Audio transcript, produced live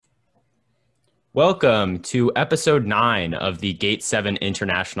Welcome to episode 9 of the Gate 7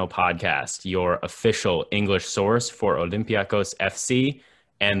 International Podcast, your official English source for Olympiacos FC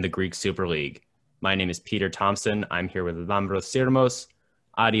and the Greek Super League. My name is Peter Thompson. I'm here with Lambros Sirmos,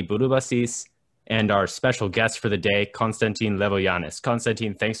 Adi Bouroubasis, and our special guest for the day, Constantine Levoyiannis.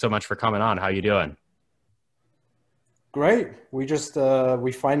 Constantine, thanks so much for coming on. How you doing? Great. We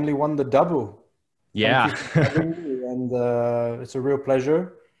finally won the double. Thank Yeah. you for having me, and it's a real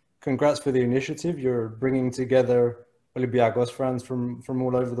pleasure. Congrats for the initiative. You're bringing together Olympiacos fans from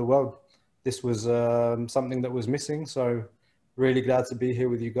all over the world. This was something that was missing, so really glad to be here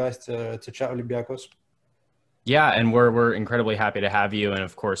with you guys to chat Olympiacos. Yeah, and we're incredibly happy to have you, and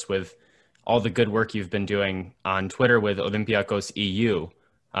of course with all the good work you've been doing on Twitter with Olympiacos EU.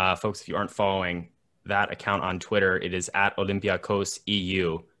 Folks, if you aren't following that account on Twitter, it is at Olympiacos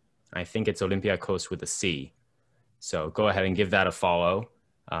EU. I think it's Olympiacos with a C. So go ahead and give that a follow.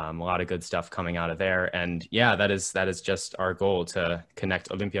 A lot of good stuff coming out of there, and yeah, that is just our goal, to connect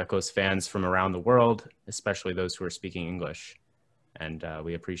Olympiacos fans from around the world, especially those who are speaking English, and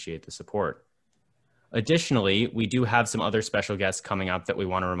we appreciate the support. Additionally, we do have some other special guests coming up that we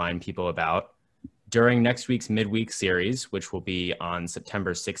want to remind people about. During next week's midweek series, which will be on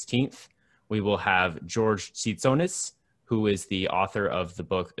September 16th, we will have George Tsitsonis, who is the author of the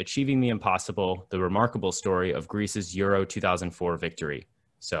book Achieving the Impossible, The Remarkable Story of Greece's Euro 2004 Victory.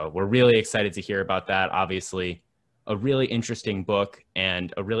 So we're really excited to hear about that. Obviously, a really interesting book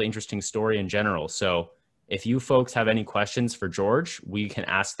and a really interesting story in general. So if you folks have any questions for George, we can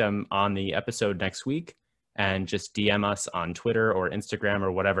ask them on the episode next week, and just DM us on Twitter or Instagram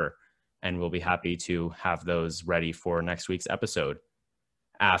or whatever, and we'll be happy to have those ready for next week's episode.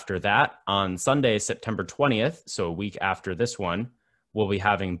 After that, on Sunday, September 20th, so a week after this one, we'll be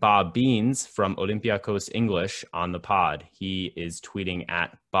having Bob Beans from Olympiacos English on the pod. He is tweeting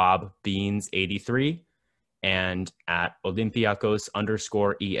at BobBeans83 and at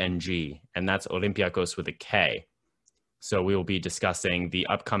Olympiacos_ENG, and that's Olympiacos with a K. So we will be discussing the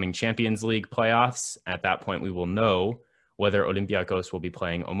upcoming Champions League playoffs. At that point, we will know whether Olympiacos will be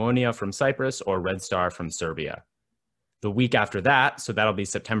playing Omonia from Cyprus or Red Star from Serbia. The week after that, so that'll be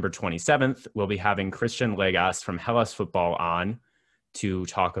September 27th, we'll be having Christian Legas from Hellas Football on to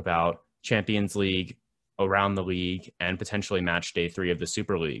talk about Champions League, around the league, and potentially match day 3 of the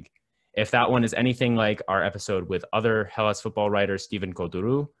Super League. If that one is anything like our episode with other Hellas football writer Stephen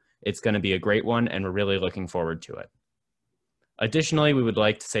Koduru, it's going to be a great one, and we're really looking forward to it. Additionally, we would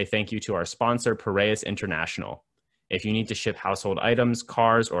like to say thank you to our sponsor, Piraeus International. If you need to ship household items,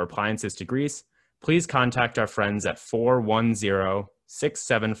 cars, or appliances to Greece, please contact our friends at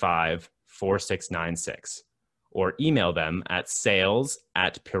 410-675-4696 or email them at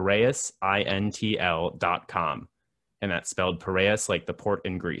sales@piraeusintl.com. And that's spelled Piraeus like the port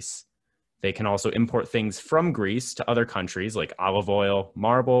in Greece. They can also import things from Greece to other countries like olive oil,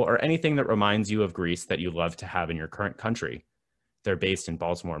 marble, or anything that reminds you of Greece that you love to have in your current country. They're based in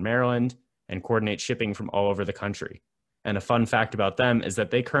Baltimore, Maryland, and coordinate shipping from all over the country. And a fun fact about them is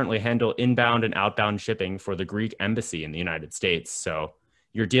that they currently handle inbound and outbound shipping for the Greek embassy in the United States. So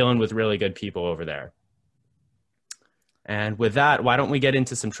you're dealing with really good people over there. And with that, why don't we get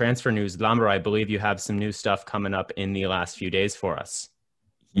into some transfer news? Lambro, I believe you have some new stuff coming up in the last few days for us.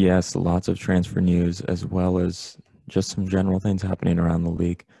 Yes, lots of transfer news, as well as just some general things happening around the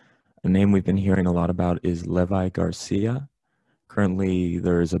league. A name we've been hearing a lot about is Levi Garcia. Currently,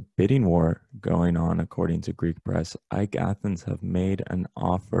 there is a bidding war going on, according to Greek press. AEK Athens have made an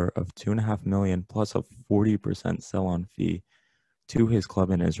offer of $2.5 million plus a 40% sell-on fee to his club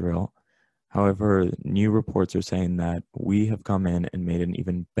in Israel. However, new reports are saying that we have come in and made an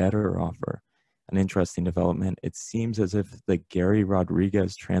even better offer. An interesting development. It seems as if the Gary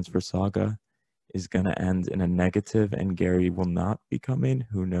Rodriguez transfer saga is going to end in a negative, and Gary will not be coming.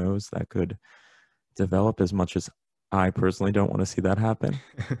 Who knows? That could develop, as much as I personally don't want to see that happen.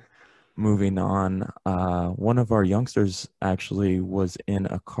 Moving on, one of our youngsters actually was in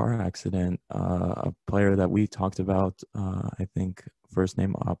a car accident. A player that we talked about, I think first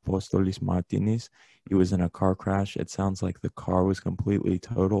name Apostolis Martinis. He was in a car crash. It sounds like the car was completely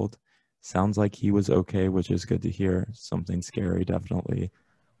totaled. Sounds like he was okay, which is good to hear. Something scary, definitely.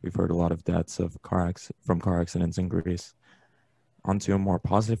 We've heard a lot of deaths from car accidents in Greece. On to a more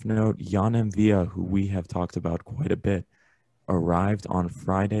positive note, Jan Mvia, who we have talked about quite a bit, arrived on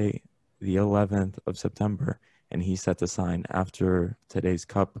Friday, the 11th of September, and he's set to sign after today's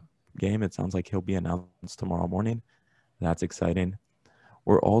Cup game. It sounds like he'll be announced tomorrow morning. That's exciting.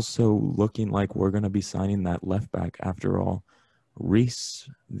 We're also looking like we're going to be signing that left back after all. Reese,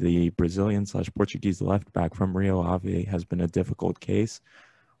 the Brazilian/Portuguese left back from Rio Ave, has been a difficult case.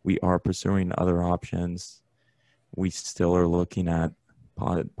 We are pursuing other options. We still are looking at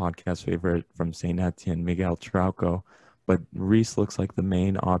podcast favorite from St. Etienne, Miguel Trauco, but Reese looks like the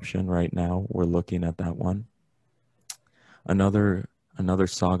main option right now. We're looking at that one. Another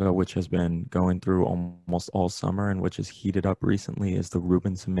saga which has been going through almost all summer and which has heated up recently is the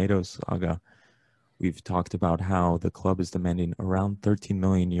Ruben Semedo saga. We've talked about how the club is demanding around 13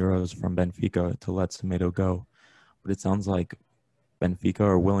 million euros from Benfica to let Semedo go, but it sounds like Benfica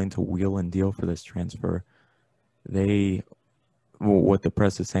are willing to wheel and deal for this transfer. What the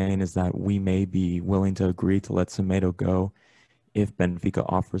press is saying is that we may be willing to agree to let Semedo go if Benfica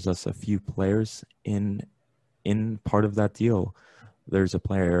offers us a few players in part of that deal. There's a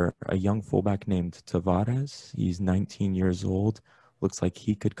player, a young fullback named Tavares. He's 19 years old. Looks like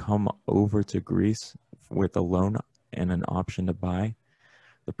he could come over to Greece with a loan and an option to buy.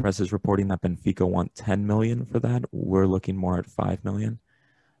 The press is reporting that Benfica want 10 million for that. We're looking more at 5 million.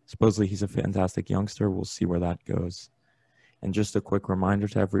 Supposedly he's a fantastic youngster. We'll see where that goes. And just a quick reminder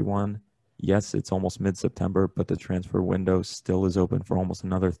to everyone, yes, it's almost mid-September, but the transfer window still is open for almost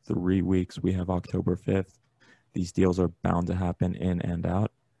another 3 weeks. We have October 5th. These deals are bound to happen in and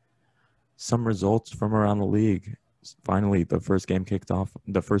out. Some results from around the league. Finally, the first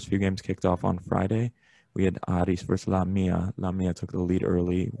few games kicked off on Friday. We had Aris versus Lamia. Lamia took the lead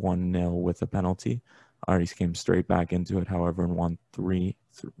early, 1-0 with a penalty. Aris came straight back into it, however, and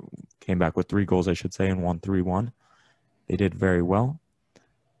came back with 3 goals, I should say, and won 3-1. They did very well.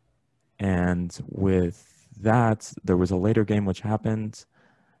 And with that, there was a later game which happened,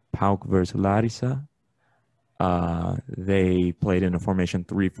 PAOK versus Larissa. They played in a formation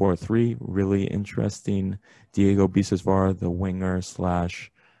 3-4-3, really interesting. Diego Bisesvar, the winger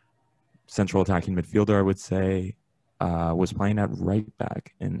 / central attacking midfielder, I would say, was playing at right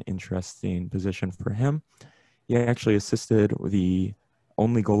back, an interesting position for him. He actually assisted the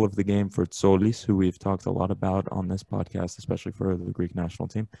only goal of the game for Tsolis, who we've talked a lot about on this podcast, especially for the Greek national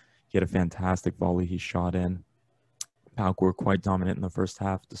team. He had a fantastic volley he shot in. PAOK were quite dominant in the first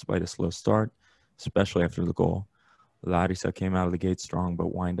half, despite a slow start, especially after the goal. Larissa came out of the gate strong,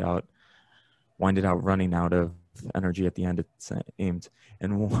 but winded out running out of energy at the end, it seemed.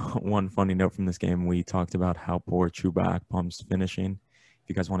 And one funny note from this game, we talked about how poor Chuba Akpom's finishing. If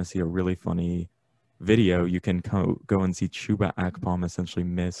you guys want to see a really funny video, you can go and see Chuba Akpom essentially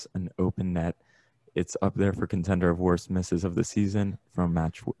miss an open net. It's up there for contender of worst misses of the season from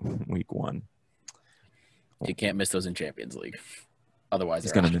week 1. You can't miss those in Champions League. Otherwise,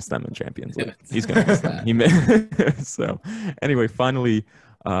 he's going to miss them in Champions League. He's going to miss them. So anyway, finally,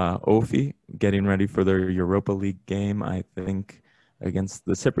 Ofi getting ready for their Europa League game, I think, against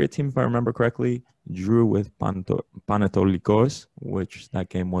the Cypriot team, if I remember correctly, drew with Panatolikos, which that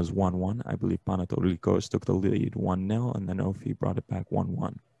game was 1-1. I believe Panatolikos took the lead 1-0, and then Ofi brought it back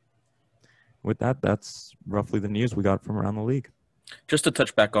 1-1. With that, that's roughly the news we got from around the league. Just to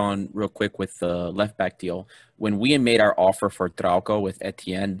touch back on real quick with the left back deal, when we made our offer for Trauco with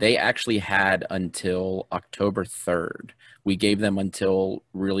Etienne, they actually had until October 3rd. We gave them until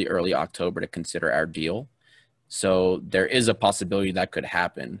really early October to consider our deal. So there is a possibility that could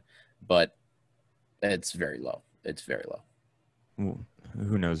happen, but it's very low. It's very low. Well,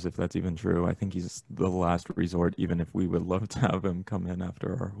 who knows if that's even true? I think he's the last resort, even if we would love to have him come in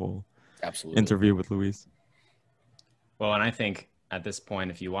after our whole interview with Luis. Well, and I think at this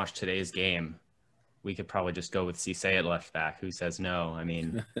point, if you watch today's game, we could probably just go with Cisse at left back. Who says no? I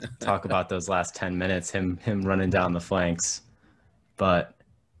mean, talk about those last 10 minutes, him running down the flanks. But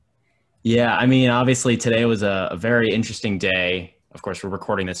yeah, I mean, obviously today was a very interesting day. Of course, we're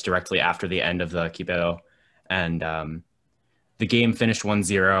recording this directly after the end of the Kipero. And the game finished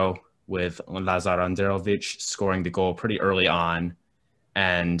 1-0 with Lazar Andrelovic scoring the goal pretty early on.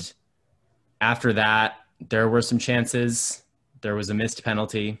 And after that, there were some chances. There was a missed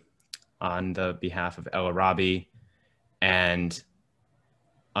penalty on the behalf of El Arabi. And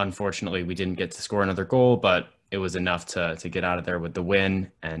unfortunately, we didn't get to score another goal, but it was enough to get out of there with the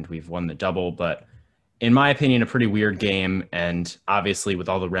win, and we've won the double. But in my opinion, a pretty weird game. And obviously with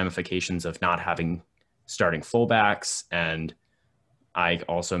all the ramifications of not having starting fullbacks and I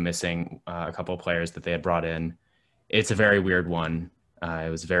also missing a couple of players that they had brought in, it's a very weird one.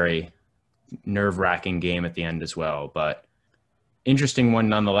 It was a very nerve-wracking game at the end as well, but interesting one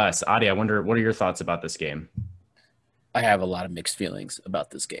nonetheless. Adi, I wonder, what are your thoughts about this game? I have a lot of mixed feelings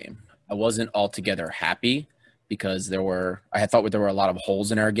about this game. I wasn't altogether happy because I thought there were a lot of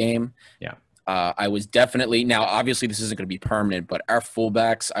holes in our game. Yeah. I was definitely, now obviously this isn't going to be permanent, but our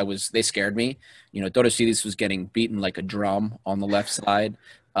fullbacks, they scared me. Dorosidis was getting beaten like a drum on the left side.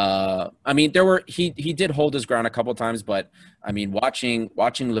 I mean, he did hold his ground a couple of times, but I mean, watching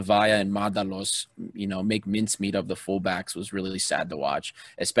Levaya and Madalos, make mincemeat of the fullbacks was really sad to watch,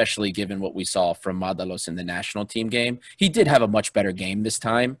 especially given what we saw from Madalos in the national team game. He did have a much better game this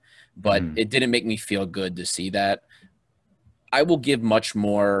time, but it didn't make me feel good to see that. I will give much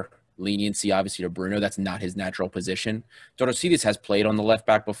more leniency, obviously, to Bruno. That's not his natural position. Dorosides has played on the left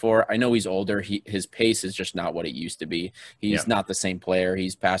back before. I know he's older. His pace is just not what it used to be. He's not the same player.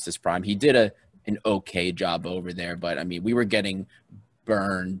 He's past his prime. He did an okay job over there, but I mean, we were getting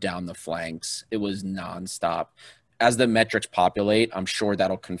burned down the flanks. It was nonstop. As the metrics populate, I'm sure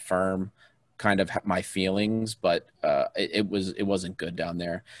that'll confirm kind of my feelings, but it wasn't good down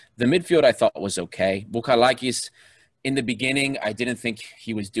there. The midfield I thought was okay. Bouchalakis, in the beginning, I didn't think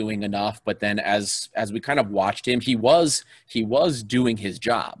he was doing enough, but then as we kind of watched him, he was doing his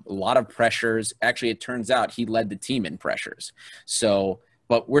job. A lot of pressures. Actually, it turns out he led the team in pressures. So,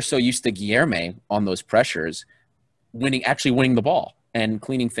 but we're so used to Guilherme on those pressures, winning the ball and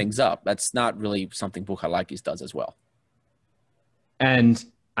cleaning things up. That's not really something Bouchalakis does as well. And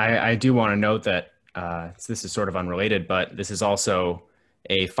I do want to note that this is sort of unrelated, but this is also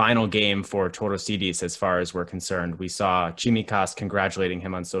a final game for Torosides as far as we're concerned. We saw Chimikas congratulating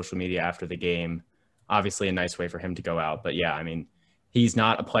him on social media after the game. Obviously a nice way for him to go out. But yeah, I mean, he's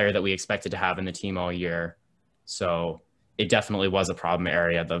not a player that we expected to have in the team all year. So it definitely was a problem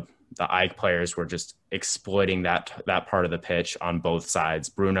area. The AEK players were just exploiting that part of the pitch on both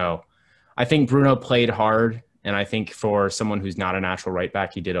sides. I think Bruno played hard. And I think for someone who's not a natural right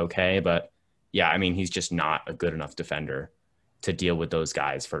back, he did okay. But yeah, I mean, he's just not a good enough defender to deal with those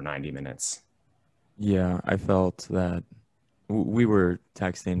guys for 90 minutes. Yeah, I felt that we were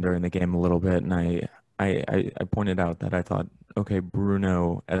texting during the game a little bit, and I pointed out that I thought, okay,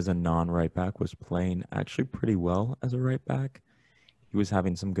 Bruno as a non-right back was playing actually pretty well as a right back. He was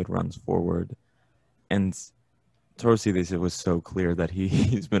having some good runs forward. And Torosides, it was so clear that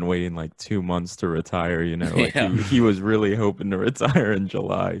he's been waiting like 2 months to retire, like he was really hoping to retire in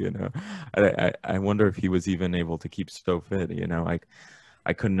July, I wonder if he was even able to keep so fit,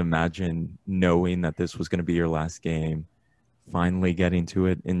 I couldn't imagine knowing that this was going to be your last game, finally getting to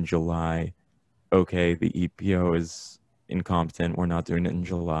it in July. Okay, the EPO is incompetent. We're not doing it in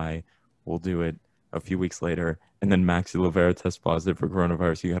July. We'll do it a few weeks later. And then Maxi Lovera tests positive for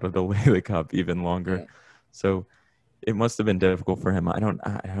coronavirus. You got to delay the cup even longer. Yeah. So it must have been difficult for him. I don't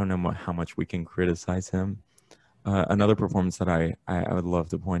know how much we can criticize him. Another performance that I would love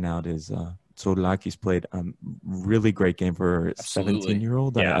to point out is Tsourlakis played a really great game for a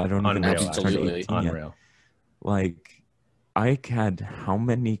 17-year-old. Yeah, I don't even know if he's turned 18 unreal. Yet. Like, AEK had how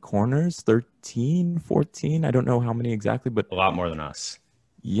many corners? 13, 14? I don't know how many exactly, but a lot more than us.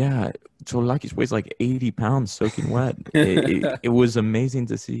 Yeah, Tsourlakis weighs like 80 pounds soaking wet. It was amazing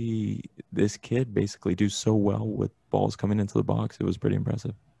to see this kid basically do so well with balls coming into the box. It was pretty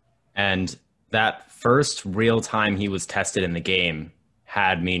impressive. And that first real time he was tested in the game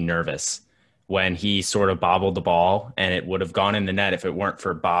had me nervous when he sort of bobbled the ball, and it would have gone in the net if it weren't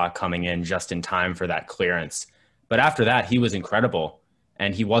for Ba coming in just in time for that clearance. But after that, he was incredible,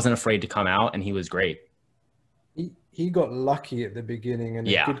 and he wasn't afraid to come out, and he was great. He got lucky at the beginning, and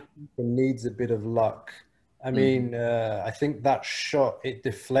a good keeper needs a bit of luck. I mean, I think that shot, it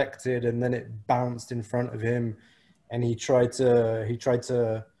deflected and then it bounced in front of him, and he tried to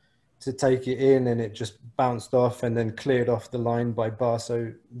take it in, and it just bounced off and then cleared off the line by Bar.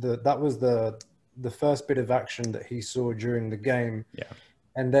 So that was the first bit of action that he saw during the game. Yeah.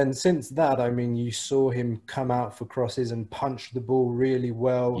 And then since that, I mean, you saw him come out for crosses and punch the ball really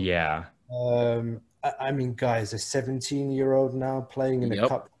well. Yeah. I mean, guys, a 17-year-old now playing in a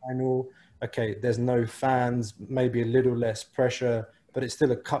cup final. Okay, there's no fans, maybe a little less pressure, but it's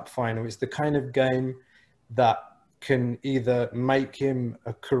still a cup final. It's the kind of game that can either make him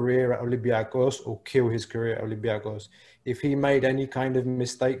a career at Olympiacos or kill his career at Olympiacos. If he made any kind of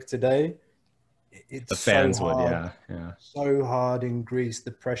mistake today, it's the fans so hard, yeah. So hard in Greece.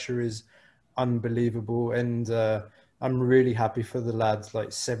 The pressure is unbelievable. And I'm really happy for the lads,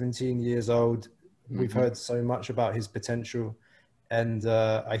 like 17 years old. We've heard so much about his potential. And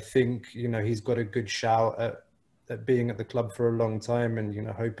I think, he's got a good shout at being at the club for a long time, and,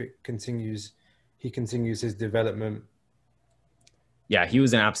 hope he continues his development. Yeah, he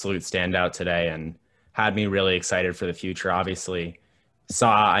was an absolute standout today and had me really excited for the future. Obviously,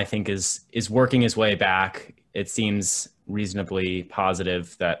 Sa, I think, is working his way back. It seems reasonably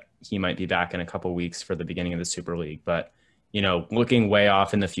positive that he might be back in a couple weeks for the beginning of the Super League. But, looking way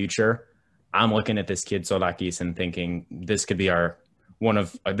off in the future, I'm looking at this kid Tsourlakis and thinking this could be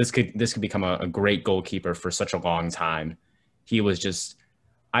this could become a great goalkeeper for such a long time. He was just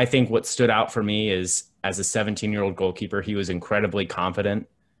I think what stood out for me is as a 17-year-old goalkeeper, he was incredibly confident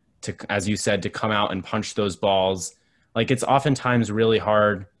to, as you said, to come out and punch those balls. Like it's oftentimes really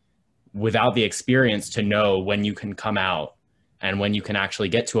hard without the experience to know when you can come out and when you can actually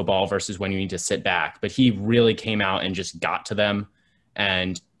get to a ball versus when you need to sit back. But he really came out and just got to them,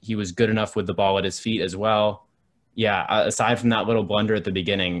 and he was good enough with the ball at his feet as well. Yeah, aside from that little blunder at the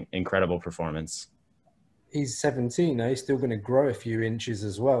beginning, incredible performance. He's 17 now. He's still going to grow a few inches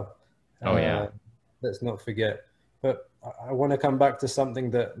as well. Oh, yeah. Let's not forget. But I want to come back to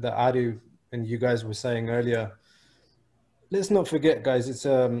something that Adu and you guys were saying earlier. Let's not forget, guys, it's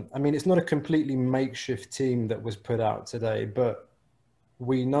I mean, it's not a completely makeshift team that was put out today, but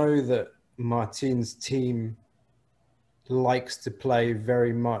we know that Martin's team likes to play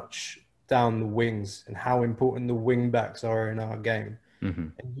very much down the wings and how important the wing backs are in our game. Mm-hmm.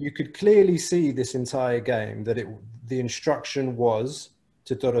 And you could clearly see this entire game that the instruction was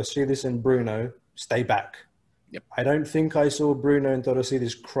to Torosidis and Bruno, stay back. Yep. I don't think I saw Bruno and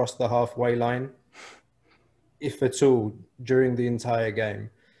Torosidis cross the halfway line, if at all, during the entire game.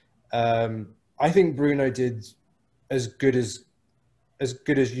 I think Bruno did as good as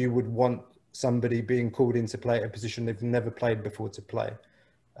you would want somebody being called in to play a position they've never played before to play.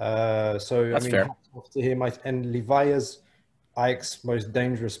 So That's I mean, fair. hats off to him. And Levaya's Ajax's most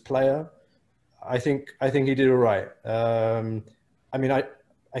dangerous player. I think he did all right. I mean,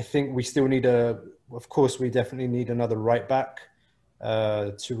 I think we still need of course, we definitely need another right back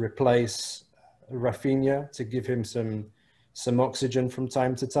to replace Rafinha, to give him some oxygen from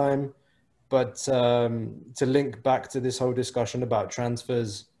time to time. But to link back to this whole discussion about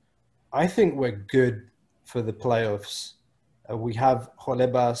transfers, I think we're good for the playoffs. We have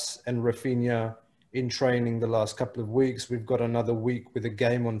Jolebas and Rafinha in training the last couple of weeks. We've got another week with a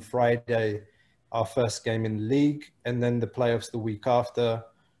game on Friday, our first game in the league, and then the playoffs the week after.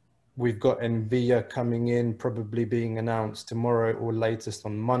 We've got Envia coming in, probably being announced tomorrow or latest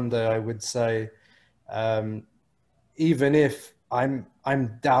on Monday, I would say. Even if I'm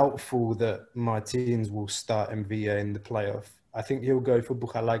doubtful that Martins will start Envia in the playoff. I think he'll go for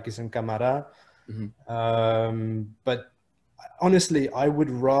Bouchalakis and Camara. Mm-hmm. But honestly, I would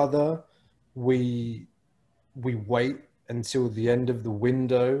rather we wait until the end of the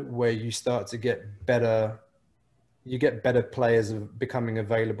window where you start to get better players becoming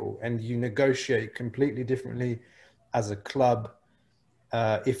available, and you negotiate completely differently as a club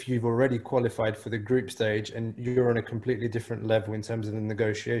if you've already qualified for the group stage and you're on a completely different level in terms of the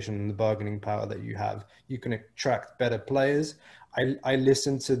negotiation and the bargaining power that you have. You can attract better players. I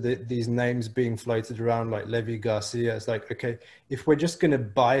listen to these names being floated around like Levi Garcia. It's like, okay, if we're just going to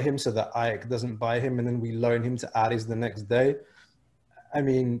buy him so that Ajax doesn't buy him and then we loan him to Aris the next day. I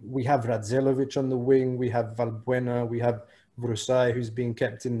mean, we have Radzelovic on the wing. We have Valbuena. We have Vrusai, who's being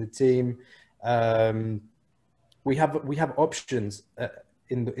kept in the team. We have options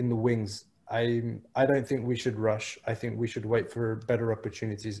in the wings. I don't think we should rush. I think we should wait for better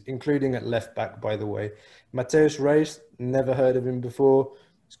opportunities, including at left back, by the way. Mateus Reis, never heard of him before.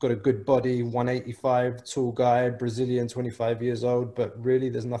 He's got a good body, 185, tall guy, Brazilian, 25 years old, but really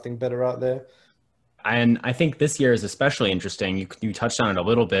there's nothing better out there. And I think this year is especially interesting. You touched on it a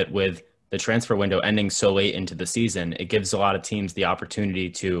little bit with the transfer window ending so late into the season. It gives a lot of teams the opportunity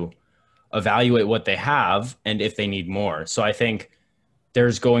to evaluate what they have and if they need more. So I think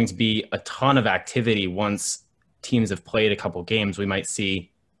there's going to be a ton of activity once teams have played a couple games. We might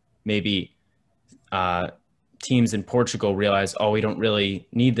see maybe teams in Portugal realize, oh, we don't really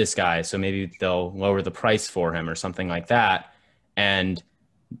need this guy, so maybe they'll lower the price for him or something like that. And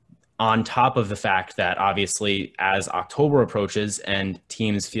on top of the fact that obviously as October approaches and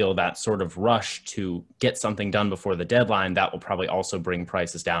teams feel that sort of rush to get something done before the deadline, that will probably also bring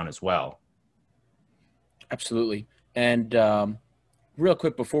prices down as well. Absolutely. And real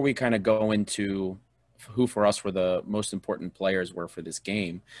quick, before we kind of go into who for us were the most important players were for this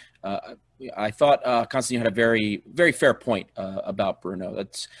game, I thought Constantine had a very, very fair point about Bruno.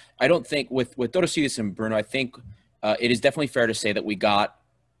 I don't think with Torosidis and Bruno, I think it is definitely fair to say that we got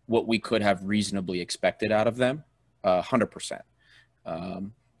what we could have reasonably expected out of them, 100%.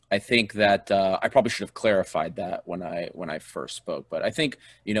 I think that I probably should have clarified that when I first spoke, but I think,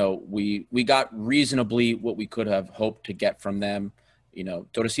 we got reasonably what we could have hoped to get from them.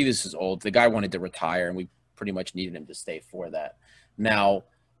 Torosidis is old. The guy wanted to retire, and we pretty much needed him to stay for that. Now,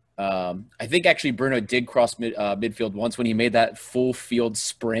 I think actually Bruno did cross midfield once when he made that full field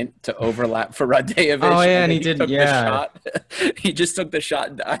sprint to overlap for Radejevic. Oh yeah, and he took did. the Yeah, shot. He just took the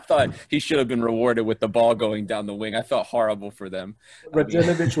shot. I thought he should have been rewarded with the ball going down the wing. I felt horrible for them.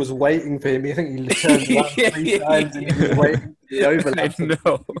 Radejevic was waiting for him. I think he turned around 3 times and he was waiting for the overlap. I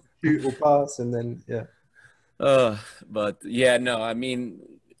know. Shoot or pass, and then yeah. But yeah, no. I mean,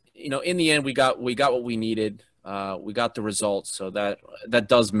 in the end, we got what we needed. We got the results, so that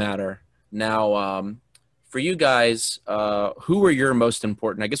does matter. Now, for you guys, who were your most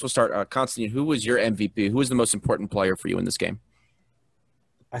important? I guess we'll start. Constantine, who was your MVP? Who was the most important player for you in this game?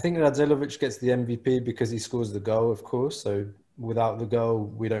 I think Radejevic gets the MVP because he scores the goal, of course. So without the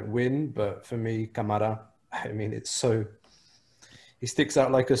goal, we don't win. But for me, Camara, I mean, he sticks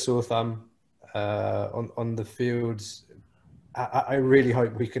out like a sore thumb on the field. I really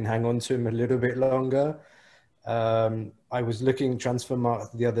hope we can hang on to him a little bit longer. I was looking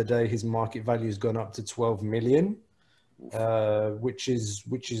Transfermarkt the other day. His market value has gone up to 12 million, which is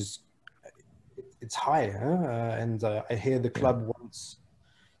it's high. And I hear the club wants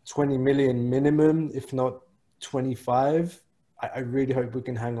 20 million minimum, if not 25. I really hope we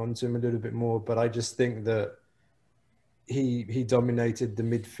can hang on to him a little bit more. But I just think that he dominated the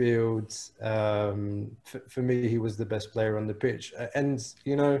midfield. For me, he was the best player on the pitch. And,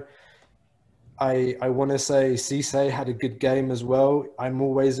 I want to say Cisse had a good game as well. I'm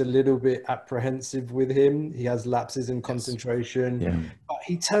always a little bit apprehensive with him. He has lapses in concentration, but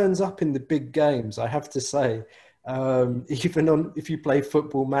he turns up in the big games, I have to say. If you play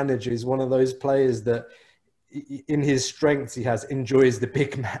Football Manager, he's one of those players that in his strengths he enjoys the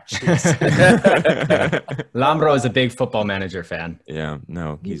big matches. Lambro is a big Football Manager fan. Yeah,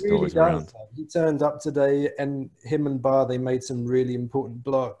 no, he's really always around. He turned up today, and him and Bar, they made some really important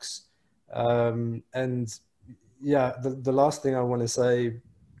blocks. And yeah, the last thing I want to say,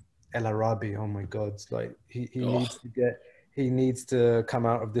 El Arabi, oh my God, like he needs to come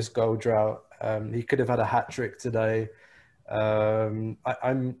out of this goal drought. He could have had a hat trick today. I'm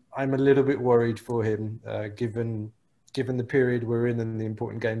a little bit worried for him, given the period we're in and the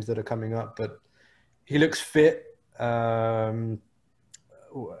important games that are coming up. But he looks fit, as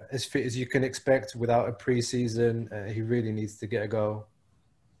fit as you can expect without a preseason. He really needs to get a goal.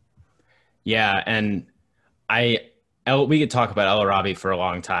 Yeah, and we could talk about El Arabi for a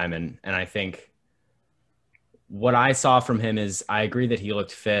long time, and I think what I saw from him is I agree that he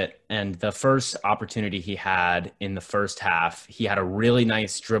looked fit, and the first opportunity he had in the first half, he had a really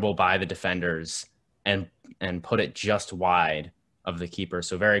nice dribble by the defenders and put it just wide of the keeper,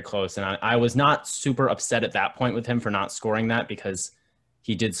 so very close. And I was not super upset at that point with him for not scoring that because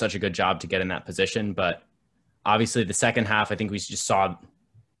he did such a good job to get in that position. But obviously the second half, I think we just saw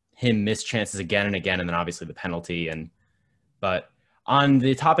him miss chances again and again, and then obviously the penalty. But on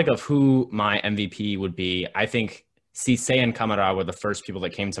the topic of who my MVP would be, I think Cisse and Camara were the first people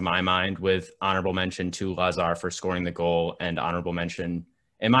that came to my mind, with honorable mention to Lazar for scoring the goal, and honorable mention,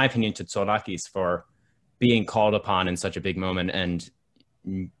 in my opinion, to Tsorakis for being called upon in such a big moment, and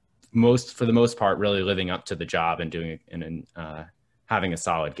for the most part, really living up to the job and doing it and having a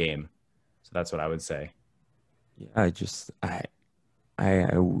solid game. So that's what I would say. Yeah,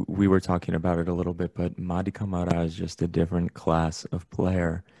 we were talking about it a little bit, but Mady Camara is just a different class of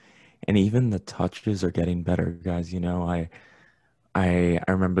player, and even the touches are getting better, guys. I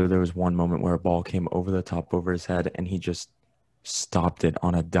remember there was one moment where a ball came over the top over his head, and he just stopped it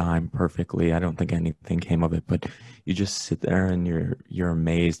on a dime perfectly. I don't think anything came of it, but you just sit there and you're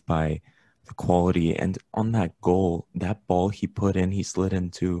amazed by the quality. And on that goal, that ball he put in, he slid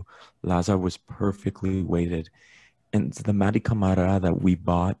into, Lazar was perfectly weighted. And the Mady Camara that we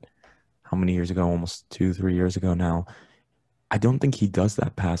bought, how many years ago? Almost 2-3 years ago now. I don't think he does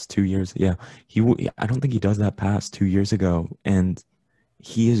that past 2 years. Yeah, I don't think he does that past 2 years ago. And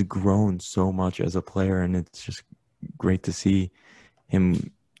he has grown so much as a player, and it's just great to see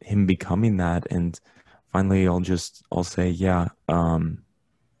him becoming that. And finally, I'll say, yeah, El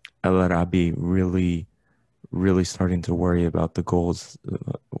Arabi really, really starting to worry about the goals.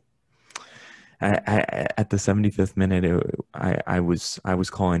 At the 75th minute, I was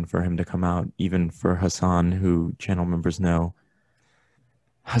calling for him to come out, even for Hassan, who channel members know.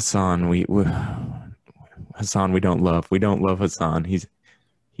 Hassan, we don't love. We don't love Hassan. He's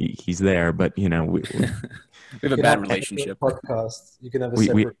there, but we have a bad relationship. You can have a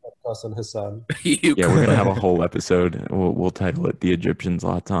separate podcast on Hassan. We're gonna have a whole episode. We'll title it "The Egyptians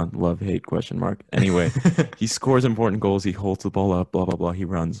Zlatan Love Hate?" ? Anyway, he scores important goals. He holds the ball up. Blah blah blah. He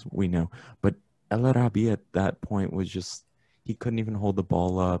runs. We know, but El Arabi at that point was just, he couldn't even hold the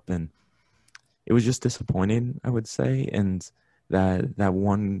ball up, and it was just disappointing, I would say. And that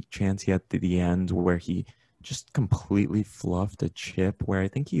one chance he had at the end where he just completely fluffed a chip where I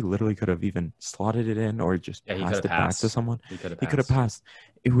think he literally could have even slotted it in or just Yeah, he passed could it have back passed. to someone. He could He could have passed.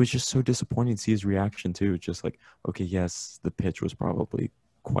 It was just so disappointing to see his reaction too. Just like, okay, yes, the pitch was probably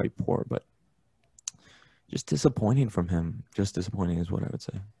quite poor, but just disappointing from him. Just disappointing is what I would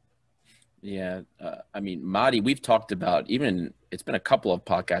say. Yeah, I mean, Mahdi, we've talked about, even it's been a couple of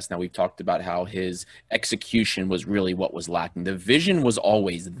podcasts now, we've talked about how his execution was really what was lacking. The vision was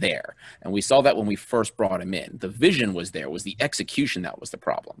always there, and we saw that when we first brought him in. The vision was there, was the execution that was the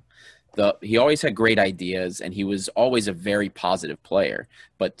problem. He always had great ideas, and he was always a very positive player,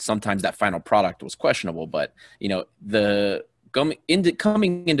 but sometimes that final product was questionable. But, you know, coming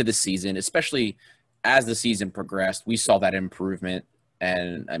into the season, especially as the season progressed, we saw that improvement.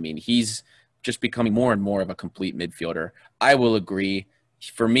 And I mean, he's just becoming more and more of a complete midfielder. I will agree.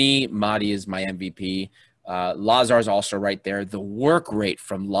 For me, Mahdi is my MVP. Lazar's also right there. The work rate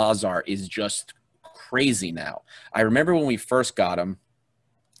from Lazar is just crazy now. I remember when we first got him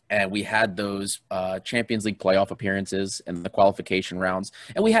and we had those Champions League playoff appearances and the qualification rounds,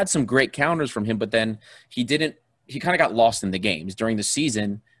 and we had some great counters from him, but then he kind of got lost in the games. During the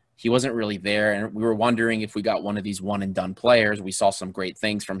season, he wasn't really there, and we were wondering if we got one of these one-and-done players. We saw some great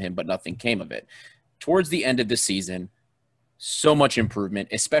things from him, but nothing came of it. Towards the end of the season, so much improvement,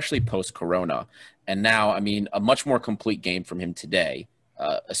 especially post-Corona. And now, I mean, a much more complete game from him today,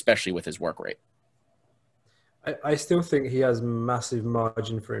 especially with his work rate. I still think he has massive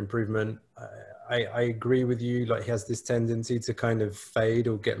margin for improvement. I agree with you. Like, he has this tendency to kind of fade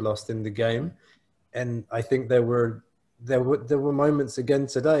or get lost in the game. And I think there were moments again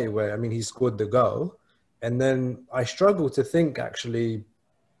today where, I mean, he scored the goal, and then I struggle to think actually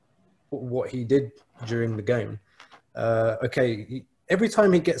what he did during the game. Every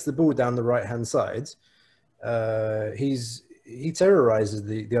time he gets the ball down the right-hand side, he terrorizes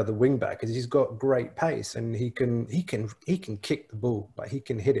the other wing back because he's got great pace and he can kick the ball, like he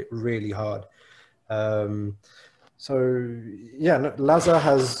can hit it really hard. Lazar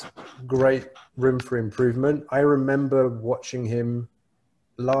has great room for improvement. I remember watching him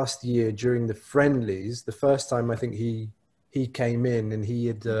last year during the friendlies. The first time I think he came in, and he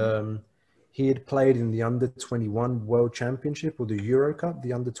had played in the under-21 World Championship or the Euro Cup,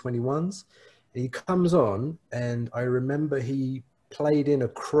 the under-21s. He comes on, and I remember he played in a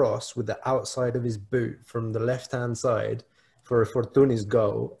cross with the outside of his boot from the left-hand side for a Fortuni's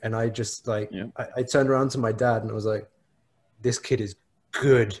goal. And I just I turned around to my dad and I was like, this kid is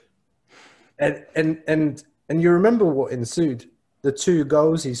good. And you remember what ensued? The 2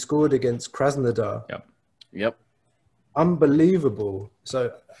 goals he scored against Krasnodar. Yep. Unbelievable.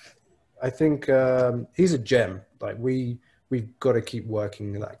 So I think he's a gem. Like, we've got to keep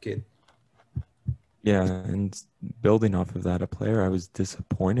working that kid. Yeah, and building off of that, a player I was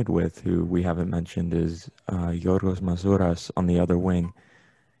disappointed with, who we haven't mentioned, is Yorgos Masouras on the other wing.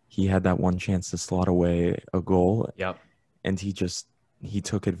 He had that one chance to slot away a goal. Yep. And he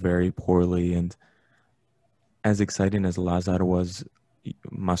took it very poorly. And as exciting as Lazar was,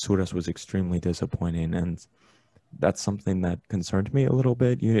 Masouras was extremely disappointing. And that's something that concerned me a little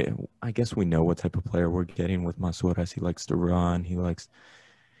bit. I guess we know what type of player we're getting with Masouras. He likes to run.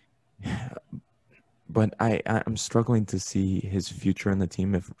 But I'm struggling to see his future in the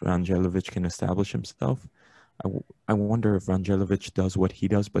team if Rangelovic can establish himself. I wonder if Rangelovic does what he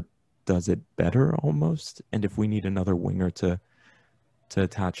does, but does it better almost. And if we need another winger to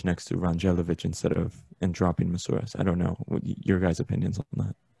attach next to Rangelovic and dropping Masouras. I don't know. Your guys' opinions on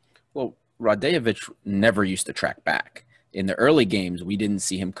that? Well, Radejevic never used to track back. In the early games, we didn't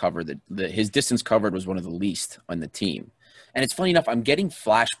see him cover. His distance covered was one of the least on the team. And it's funny enough, I'm getting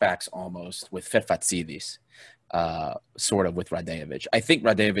flashbacks almost with Fefatsidis, sort of with Radejevic. I think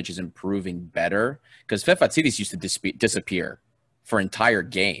Radejevic is improving better because Fefatsidis used to disappear for entire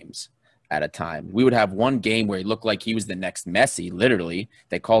games at a time. We would have one game where he looked like he was the next Messi, literally.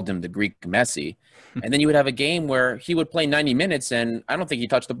 They called him the Greek Messi. And then you would have a game where he would play 90 minutes, and I don't think he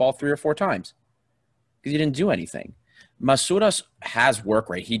touched the ball 3 or 4 times because he didn't do anything. Masouras has work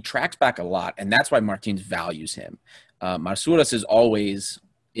rate. He tracks back a lot, and that's why Martins values him. Masouras is always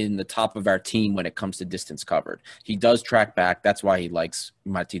in the top of our team when it comes to distance covered. He does track back. That's why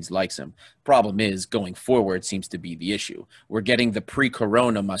Martins likes him. Problem is, going forward seems to be the issue. We're getting the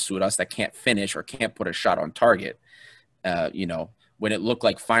pre-Corona Masouras that can't finish or can't put a shot on target. When it looked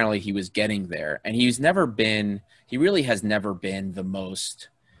like finally he was getting there. And he really has never been the most,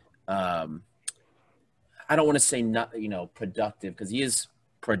 I don't want to say productive, because he is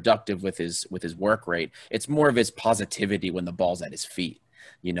productive with his work rate. It's more of his positivity when the ball's at his feet.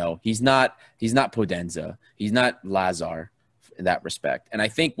 He's not Podenza. He's not Lazar. in that respect. And I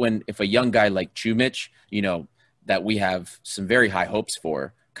think if a young guy like Chumich, that we have some very high hopes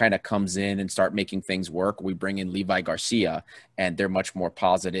for, kind of comes in and start making things work, we bring in Levi Garcia and they're much more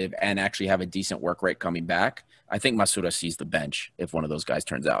positive and actually have a decent work rate coming back, I think Masura sees the bench if one of those guys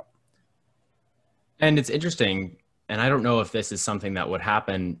turns out. And it's interesting, and I don't know if this is something that would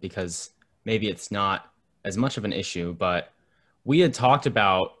happen because maybe it's not as much of an issue, but we had talked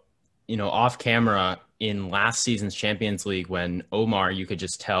about, off camera in last season's Champions League when Omar, you could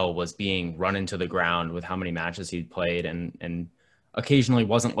just tell, was being run into the ground with how many matches he'd played and occasionally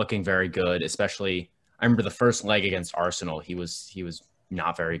wasn't looking very good, especially I remember the first leg against Arsenal, he was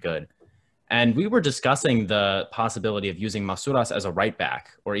not very good. And we were discussing the possibility of using Masouras as a right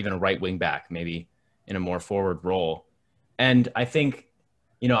back or even a right wing back, maybe in a more forward role. And I think,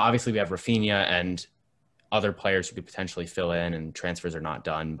 obviously we have Rafinha and other players who could potentially fill in and transfers are not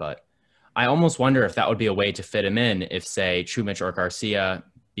done, but I almost wonder if that would be a way to fit him in if, say, Chumich or Garcia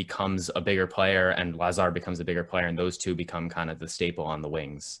becomes a bigger player and Lazar becomes a bigger player and those two become kind of the staple on the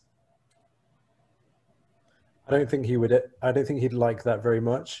wings. I don't think he'd like that very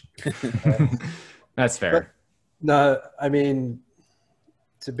much. That's fair. But, no, I mean,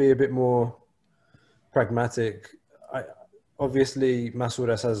 to be a bit more pragmatic, obviously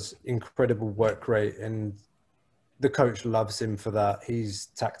Masouras has incredible work rate and the coach loves him for that. He's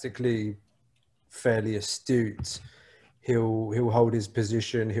tactically fairly astute. He'll hold his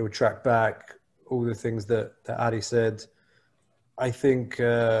position. He'll track back, all the things that Adi said. I think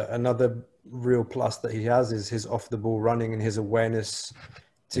another real plus that he has is his off the ball running and his awareness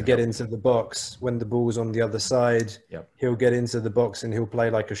to get into the box when the ball's on the other side. Yep. He'll get into the box and he'll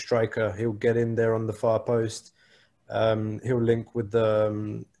play like a striker. He'll get in there on the far post. He'll link with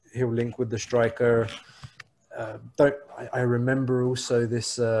the striker. I remember also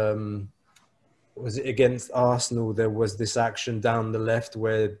this, was it against Arsenal? There was this action down the left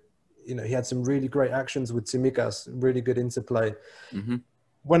where, he had some really great actions with Tsimikas, really good interplay. Mm-hmm.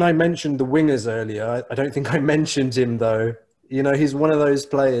 When I mentioned the wingers earlier, I don't think I mentioned him though. He's one of those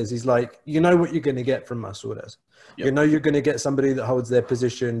players. He's like, what you're going to get from Masouras. Yep. You're going to get somebody that holds their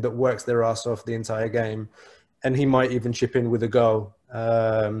position, that works their ass off the entire game. And he might even chip in with a goal.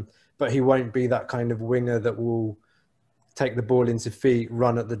 But he won't be that kind of winger that will take the ball into feet,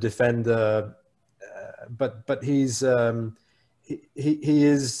 run at the defender. But he's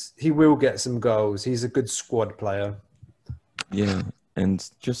he will get some goals. He's a good squad player. Yeah, and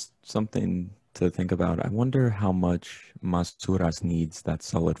just something to think about. I wonder how much Masouras needs that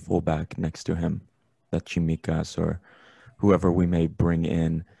solid fullback next to him, that Tsimikas or whoever we may bring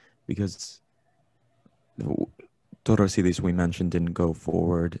in, because Torosidis, we mentioned, didn't go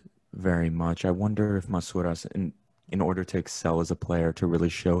forward very much. I wonder if Masouras, in order to excel as a player, to really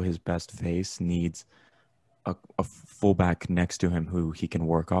show his best face, needs a fullback next to him who he can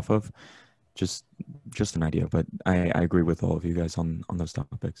work off of. Just an idea, but I agree with all of you guys on those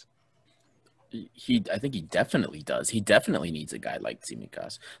topics. I think he definitely does. He definitely needs a guy like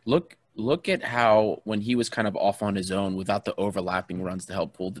Tsimikas. Look at how when he was kind of off on his own without the overlapping runs to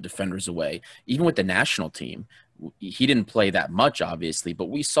help pull the defenders away, even with the national team, he didn't play that much, obviously, but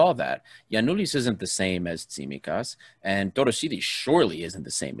we saw that. Giannoulis isn't the same as Tsimikas, and Torosidis surely isn't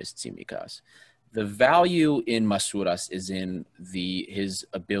the same as Tsimikas. The value in Masouras is in his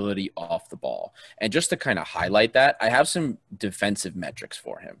ability off the ball. And just to kind of highlight that, I have some defensive metrics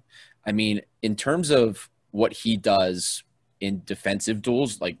for him. I mean, in terms of what he does in defensive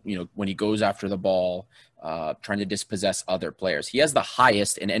duels, like, when he goes after the ball, trying to dispossess other players, he has the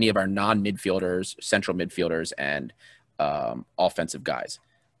highest in any of our non-midfielders, central midfielders, and offensive guys.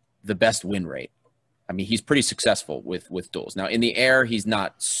 The best win rate. I mean, he's pretty successful with duels. Now, in the air, he's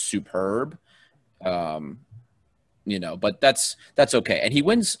not superb, but that's okay. And he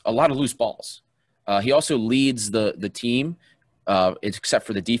wins a lot of loose balls. He also leads the team, except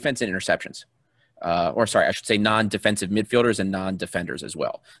for the defense and interceptions. I should say non-defensive midfielders and non-defenders as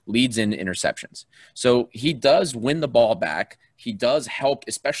well. Leads in interceptions. So he does win the ball back. He does help,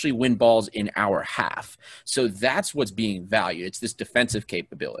 especially win balls in our half. So that's what's being valued. It's this defensive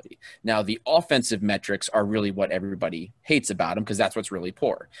capability. Now, the offensive metrics are really what everybody hates about him because that's what's really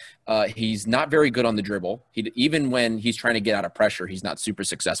poor. He's not very good on the dribble. Even when he's trying to get out of pressure, he's not super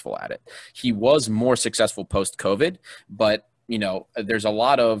successful at it. He was more successful post-COVID, but there's a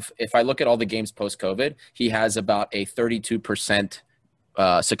lot of, if I look at all the games post-COVID, he has about a 32%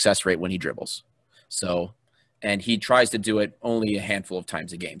 success rate when he dribbles. So, and he tries to do it only a handful of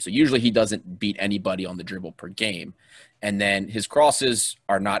times a game. So usually he doesn't beat anybody on the dribble per game. And then his crosses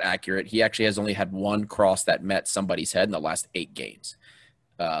are not accurate. He actually has only had one cross that met somebody's head in the last 8 games.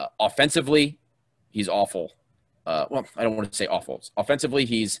 Offensively, he's awful. well, I don't want to say awful. Offensively,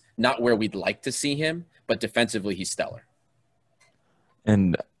 he's not where we'd like to see him, but defensively, he's stellar.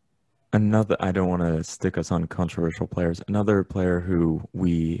 And another, I don't want to stick us on controversial players. Another player who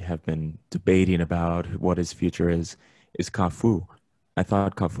we have been debating about what his future is Cafu. I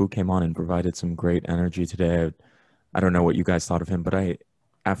thought Cafu came on and provided some great energy today. I don't know what you guys thought of him, but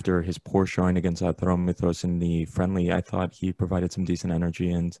after his poor showing against Atromitos in the friendly, I thought he provided some decent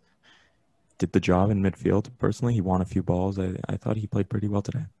energy and did the job in midfield. Personally, he won a few balls. I thought he played pretty well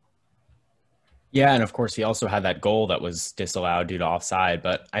today. Yeah, and of course, he also had that goal that was disallowed due to offside.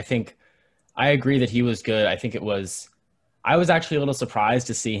 But I think I agree that he was good. I was actually a little surprised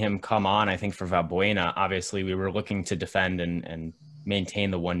to see him come on, I think, for Valbuena. Obviously, we were looking to defend and maintain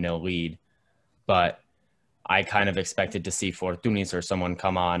the 1-0 lead. But I kind of expected to see Fortunis or someone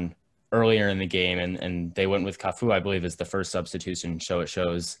come on earlier in the game, and they went with Cafu, I believe, as the first substitution. So it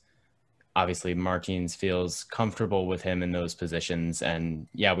shows, obviously, Martins feels comfortable with him in those positions. And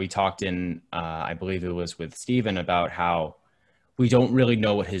yeah, we talked in, I believe it was with Steven, about how we don't really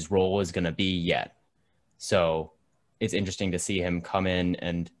know what his role is going to be yet. So it's interesting to see him come in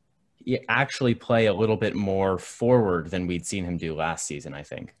and actually play a little bit more forward than we'd seen him do last season, I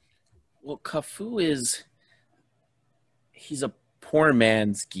think. Well, he's a poor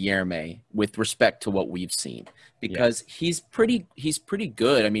man's Guilherme with respect to what we've seen, because he's pretty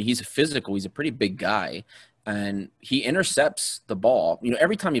good. I mean, he's physical. He's a pretty big guy, and he intercepts the ball. You know,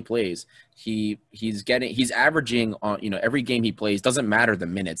 every time he plays, he's averaging on, you know, every game he plays, doesn't matter the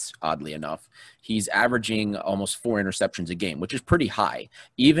minutes, oddly enough, he's averaging almost 4 interceptions a game, which is pretty high.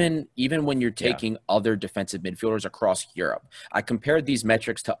 Even when you're taking other defensive midfielders across Europe. I compared these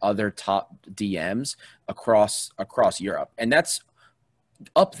metrics to other top DMs across Europe, and that's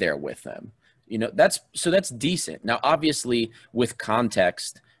up there with them. You know, that's decent. Now, obviously, with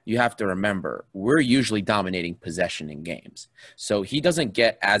context, you have to remember, we're usually dominating possession in games. So he doesn't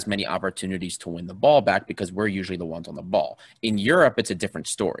get as many opportunities to win the ball back because we're usually the ones on the ball. In Europe, it's a different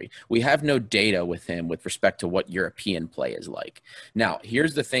story. We have no data with him with respect to what European play is like. Now,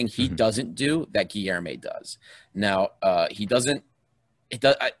 here's the thing he doesn't do that Guilherme does. Now, Guilherme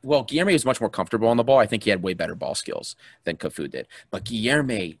was much more comfortable on the ball. I think he had way better ball skills than Cafu did. But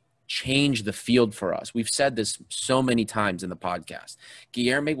Guilherme changed the field for us. We've said this so many times in the podcast.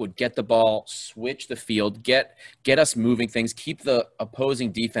 Guilherme would get the ball, switch the field, get us moving things, keep the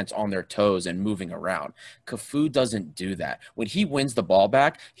opposing defense on their toes and moving around. Cafu doesn't do that. When he wins the ball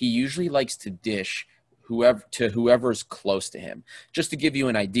back, he usually likes to dish whoever's close to him. Just to give you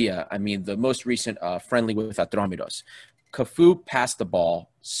an idea, I mean, the most recent friendly with Atromitos, Cafu passed the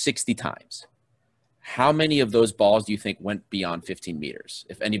ball 60 times. How many of those balls do you think went beyond 15 meters,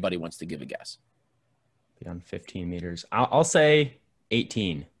 if anybody wants to give a guess? Beyond 15 meters. I'll say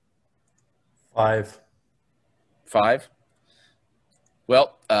 18. 5. 5?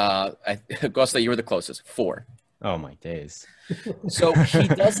 Well, Costa, you were the closest. 4. Oh, my days. So he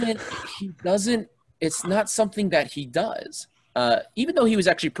doesn't, it's not something that he does. Even though he was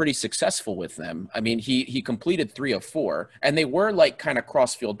actually pretty successful with them. I mean, he completed 3 of 4, and they were like kind of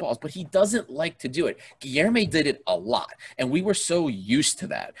cross-field balls, but he doesn't like to do it. Guilherme did it a lot, and we were so used to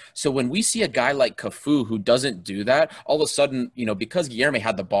that. So when we see a guy like Cafu who doesn't do that, all of a sudden, you know, because Guilherme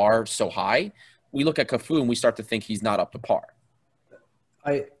had the bar so high, we look at Cafu and we start to think he's not up to par.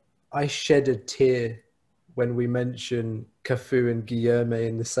 I shed a tear when we mention Cafu and Guilherme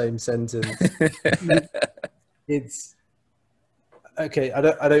in the same sentence. It's okay. I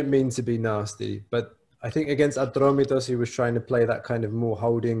don't mean to be nasty, but I think against Atromitos, he was trying to play that kind of more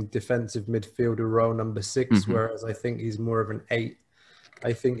holding defensive midfielder role, number 6, whereas I think he's more of an 8.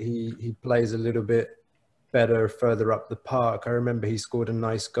 I think he plays a little bit better further up the park. I remember he scored a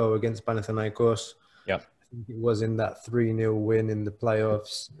nice goal against Panathinaikos. Yep. I think it was in that 3-0 win in the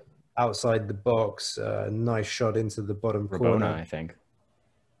playoffs, outside the box, nice shot into the bottom corner. I think.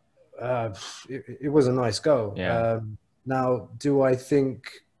 It was a nice goal. Yeah. Now, do I think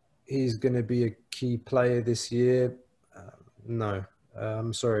he's going to be a key player this year? No,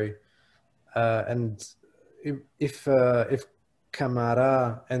 I'm sorry. And if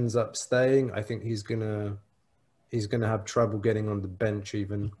Camara ends up staying, I think he's gonna have trouble getting on the bench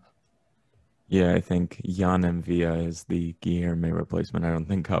even. Yeah, I think Jan Mvia is the Guilherme replacement. I don't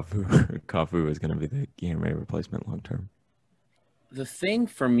think Cafu is going to be the Guilherme replacement long term. The thing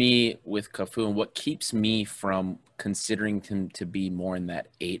for me with Cafu and what keeps me from considering him to be more in that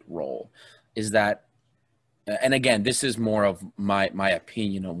 8 role is that, and again, this is more of my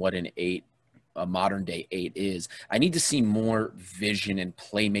opinion on what a modern day 8 is. I need to see more vision and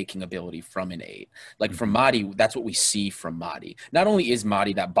playmaking ability from an 8. Like from Madi, that's what we see from Madi. Not only is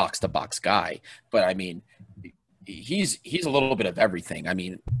Madi that box to box guy, but I mean, he's a little bit of everything. I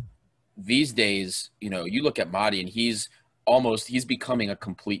mean, these days, you look at Madi and he's becoming a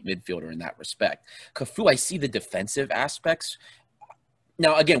complete midfielder in that respect. Cafu, I see the defensive aspects.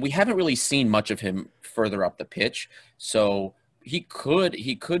 Now, again, we haven't really seen much of him further up the pitch, so he could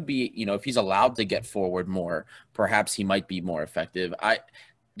be, if he's allowed to get forward more, perhaps he might be more effective.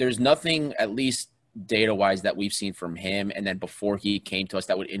 There's nothing, at least data wise, that we've seen from him, and then before he came to us,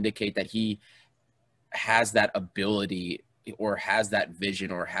 that would indicate that he has that ability or has that vision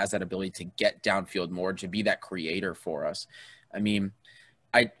or has that ability to get downfield more, to be that creator for us. I mean,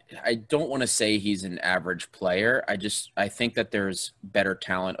 I don't want to say he's an average player. I think that there's better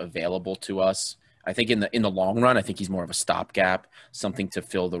talent available to us. I think in the long run, I think he's more of a stopgap, something to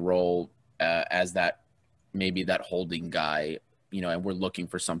fill the role as that, maybe that holding guy, and we're looking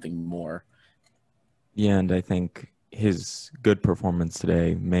for something more. Yeah, and I think his good performance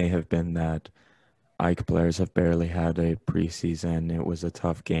today may have been that Ike players have barely had a preseason. It was a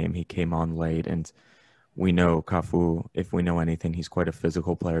tough game. He came on late, and we know Cafu, if we know anything, he's quite a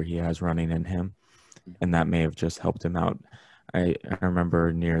physical player. He has running in him, and that may have just helped him out. I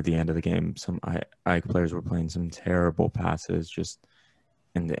remember near the end of the game, some Ike players were playing some terrible passes,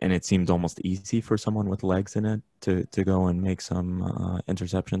 and it seemed almost easy for someone with legs in it to go and make some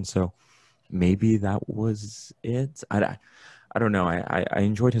interceptions. So maybe that was it. I don't know. I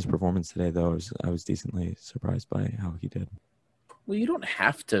enjoyed his performance today, though. I was decently surprised by how he did. Well, you don't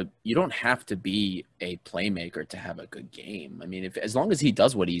have to be a playmaker to have a good game. I mean, as long as he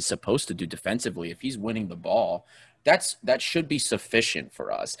does what he's supposed to do defensively, if he's winning the ball, that should be sufficient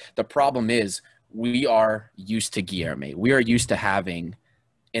for us. The problem is we are used to Guilherme. We are used to having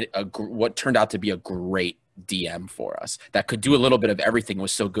what turned out to be a great DM for us that could do a little bit of everything,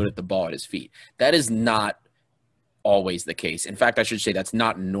 was so good at the ball at his feet. That is not always the case. In fact, I should say that's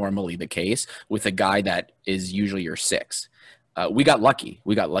not normally the case with a guy that is usually your six. We got lucky.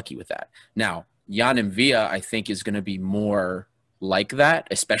 We got lucky with that. Now, Jan Villa, I think, is going to be more like that,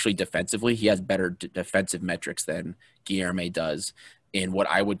 especially defensively. He has better defensive metrics than Guilherme does in what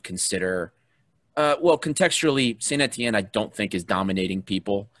I would consider, contextually, Saint Etienne, I don't think, is dominating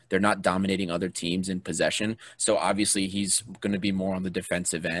people. They're not dominating other teams in possession. So obviously he's going to be more on the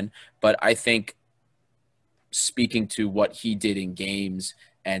defensive end. But I think, speaking to what he did in games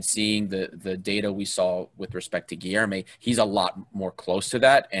and seeing the data we saw with respect to Guilherme, he's a lot more close to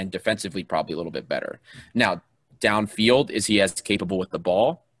that, and defensively probably a little bit better. Now, downfield, is he as capable with the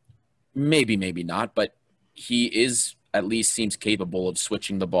ball? Maybe, maybe not, but he is, at least seems capable of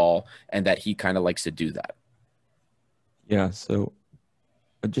switching the ball, and that he kind of likes to do that. Yeah, so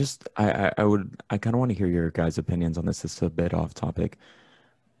I kind of want to hear your guys' opinions on this. This is a bit off topic,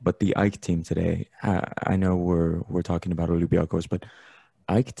 but the Ike team today, I know we're talking about Olympiacos, but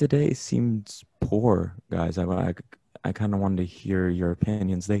Ike today seemed poor, guys. I kind of wanted to hear your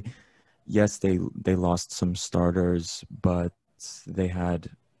opinions. They lost some starters, but they had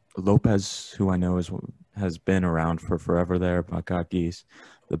Lopez, who I know has been around for forever there. Bakakis,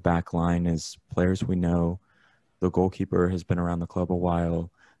 the back line is players we know. The goalkeeper has been around the club a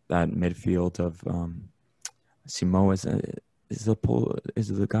while. That midfield of Simo is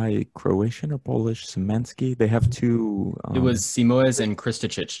the guy Croatian or Polish? Semensky? They have two. It was Simoes and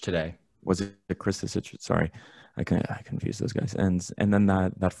Kristicic today. Was it Kristicic? Sorry, I confuse those guys. And then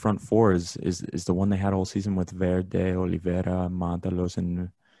that front four is the one they had all season with Verde, Oliveira, Madalos,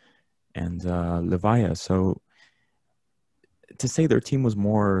 and Levaya. So to say their team was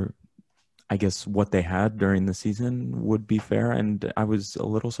more, I guess, what they had during the season would be fair. And I was a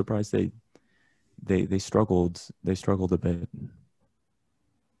little surprised they struggled. They struggled a bit.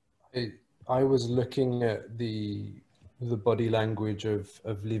 I was looking at the body language of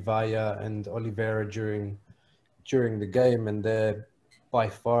Livaya and Oliveira during the game, and they're by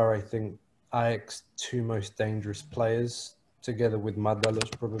far, I think, Ajax's two most dangerous players, together with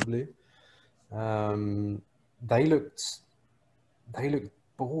Madalos probably. They looked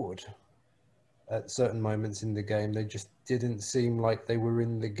bored at certain moments in the game. They just didn't seem like they were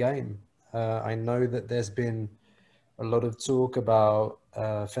in the game. I know that there's been a lot of talk about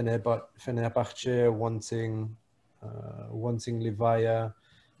Fenerbahce wanting Livaya.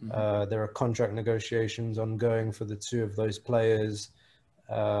 There are contract negotiations ongoing for the two of those players.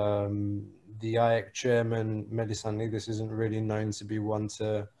 The Ajax chairman, Melissanidis, isn't really known to be one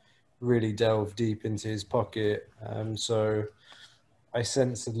to really delve deep into his pocket. So I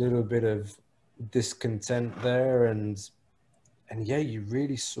sense a little bit of discontent there, and yeah, you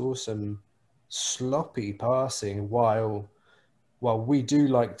really saw some sloppy passing while we do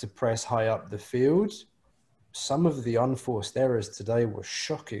like to press high up the field. Some of the unforced errors today were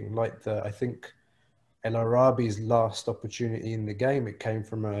shocking. Like I think El Arabi's last opportunity in the game, it came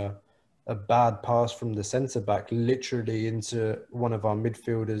from a bad pass from the centre back, literally into one of our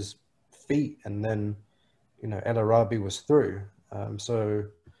midfielders' feet, and then El Arabi was through. So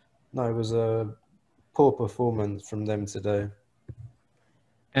no, it was a poor performance from them today.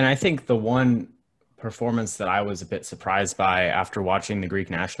 And I think the one performance that I was a bit surprised by after watching the Greek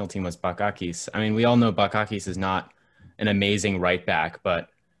national team was Bakakis. I mean, we all know Bakakis is not an amazing right back, but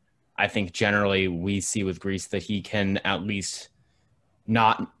I think generally we see with Greece that he can at least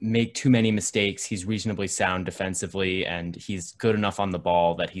not make too many mistakes. He's reasonably sound defensively, and he's good enough on the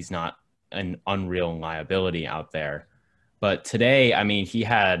ball that he's not an unreal liability out there. But today, I mean, he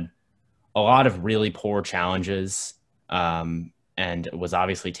had a lot of really poor challenges, and was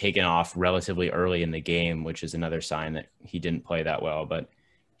obviously taken off relatively early in the game, which is another sign that he didn't play that well. But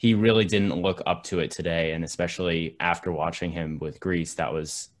he really didn't look up to it today, and especially after watching him with Greece, that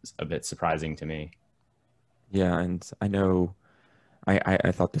was a bit surprising to me. Yeah, and I know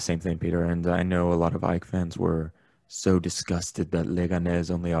I thought the same thing, Peter, and I know a lot of AEK fans were so disgusted that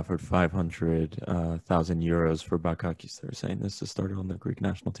Leganes only offered 500,000 euros for Bakakis. They're saying this to start on the Greek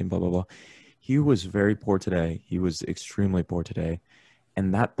national team, blah, blah, blah. He was very poor today. He was extremely poor today.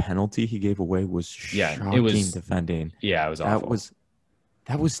 And that penalty he gave away was shocking defending. Yeah, it was awful.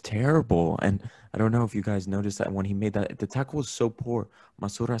 That was terrible. And I don't know if you guys noticed that when he made that, the tackle was so poor.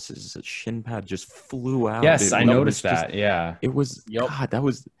 Masouras' shin pad just flew out. Yes, I noticed that. Yeah. It was, God, that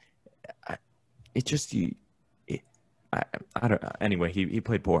was, it just, I don't know. Anyway, he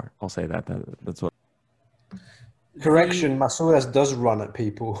played poor. I'll say that. That's what. Correction, Masouras does run at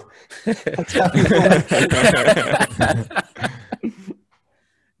people.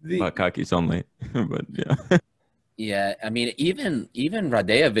 Bakakis only, but yeah. Yeah, I mean, even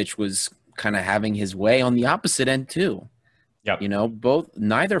Radejevic was kind of having his way on the opposite end too. Yep.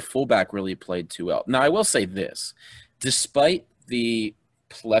 Neither fullback really played too well. Now, I will say this, despite the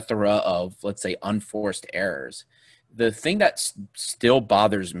plethora of, let's say, unforced errors, the thing that still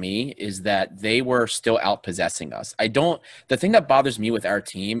bothers me is that they were still outpossessing us. The thing that bothers me with our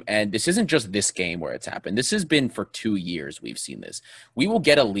team, and this isn't just this game where it's happened, this has been for 2 years we've seen this. We will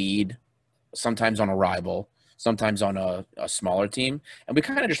get a lead, sometimes on a rival, sometimes on a smaller team, and we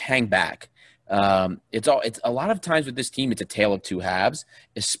kind of just hang back. It's a lot of times with this team, it's a tale of two halves,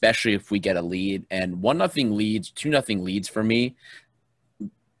 especially if we get a lead. And 1-0 leads, 2-0 leads for me,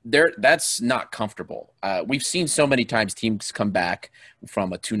 that's not comfortable. We've seen so many times teams come back from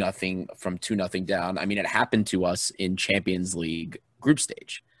 2-0 down. I mean, it happened to us in Champions League group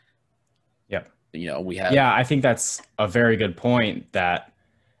stage. Yep. We have. Yeah, I think that's a very good point. And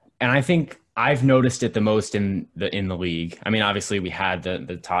I think I've noticed it the most in the league. I mean, obviously we had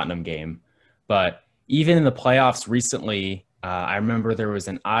the Tottenham game, but even in the playoffs recently, I remember there was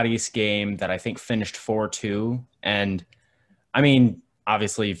an Aris game that I think finished 4-2. And I mean,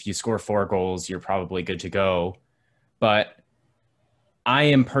 obviously if you score 4 goals, you're probably good to go. But I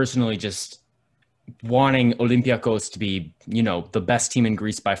am personally just wanting Olympiacos to be, the best team in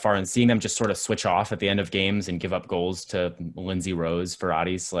Greece by far, and seeing them just sort of switch off at the end of games and give up goals to Lindsay Rose for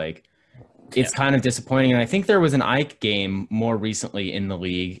Aris. It's kind of disappointing. And I think there was an AEK game more recently in the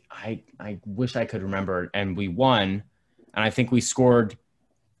league. I wish I could remember. And we won. And I think we scored.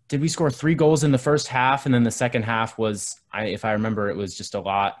 Did we score 3 goals in the first half? And then the second half was, if I remember, it was just a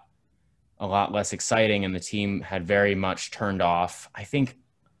lot less exciting. And the team had very much turned off. I think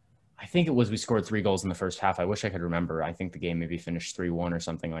it was we scored 3 goals in the first half. I wish I could remember. I think the game maybe finished 3-1 or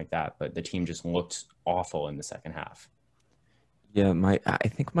something like that. But the team just looked awful in the second half. Yeah, I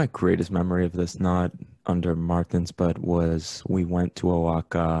think my greatest memory of this, not under Martins, but was we went to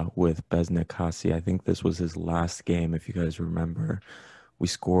Oaxaca with Besnik Hasi. I think this was his last game, if you guys remember. We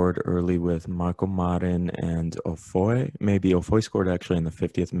scored early with Marco Marin and Ofoy. Maybe Ofoy scored actually in the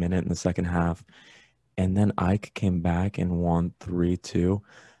 50th minute in the second half. And then AEK came back and won 3-2.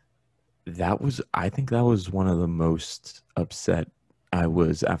 I think that was one of the most upset I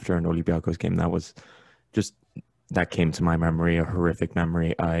was after an Olympiacos game. That came to my memory, a horrific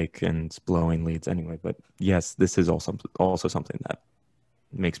memory, AEK and blowing leads anyway. But yes, this is also something that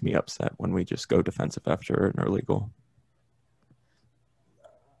makes me upset when we just go defensive after an early goal.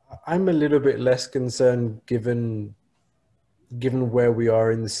 I'm a little bit less concerned given where we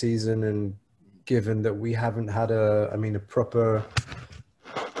are in the season, and given that we haven't had a proper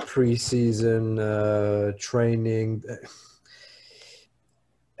pre-season training.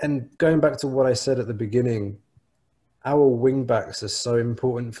 And going back to what I said at the beginning, our wing backs are so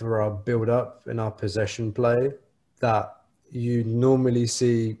important for our build-up and our possession play that you normally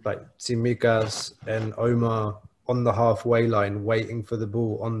see Tsimikas and Omar on the halfway line waiting for the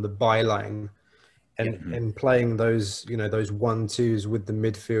ball on the byline, and playing those, those 1-2s with the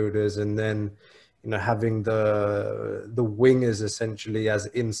midfielders, and then, having the wingers essentially as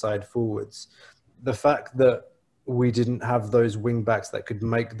inside forwards. The fact that we didn't have those wing backs that could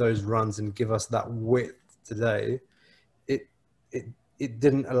make those runs and give us that width today, it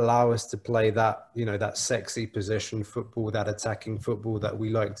didn't allow us to play that, that sexy possession football, that attacking football that we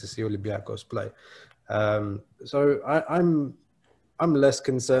like to see Olympiacos play. So I'm less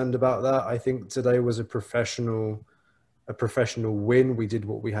concerned about that. I think today was a professional win. We did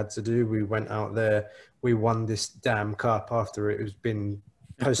what we had to do. We went out there. We won this damn cup after it has been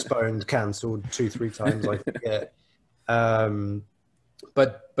postponed, cancelled 2-3 times, I forget.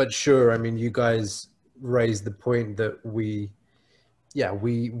 But sure, I mean, you guys raised the point that we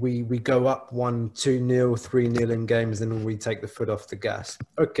go up 1-2-0, 3-0 in games, and then we take the foot off the gas.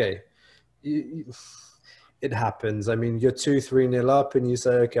 Okay. It happens. I mean, you're 2-3-0 up and you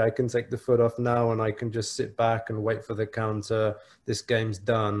say, okay, I can take the foot off now and I can just sit back and wait for the counter. This game's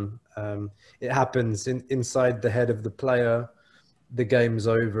done. It happens inside the head of the player. The game's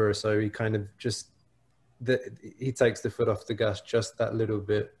over. So he kind of he takes the foot off the gas just that little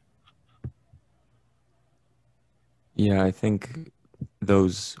bit. Yeah, I think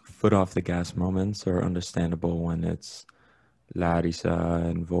those foot off the gas moments are understandable when it's Larissa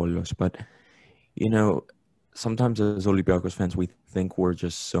and Volos. But, sometimes as Olympiacos fans, we think we're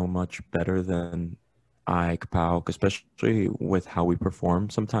just so much better than AEK, PAOK, especially with how we perform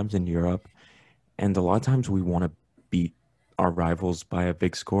sometimes in Europe. And a lot of times we want to beat our rivals by a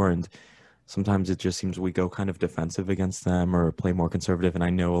big score. And sometimes it just seems we go kind of defensive against them or play more conservative. And I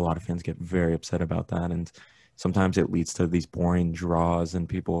know a lot of fans get very upset about that. And sometimes it leads to these boring draws and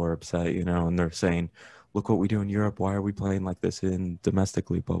people are upset, and they're saying, look what we do in Europe. Why are we playing like this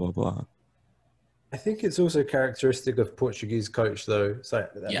domestically, blah, blah, blah. I think it's also characteristic of Portuguese coach, though. So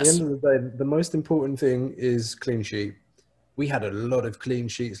at the Yes. end of the day, the most important thing is clean sheet. We had a lot of clean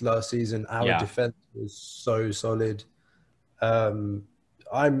sheets last season. Our defense was so solid. I'm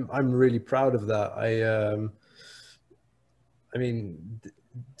really proud of that. I mean,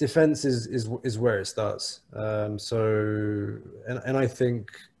 defense is where it starts. And I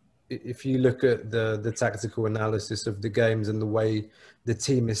think if you look at the tactical analysis of the games and the way the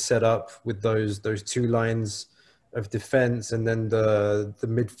team is set up with those two lines of defense, and then the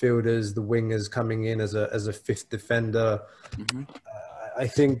midfielders, the wingers coming in as a fifth defender, I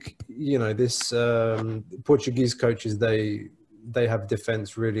think this Portuguese coaches, they have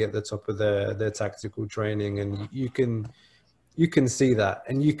defense really at the top of their tactical training, and you can see that,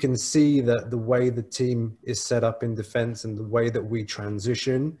 and you can see that the way the team is set up in defense and the way that we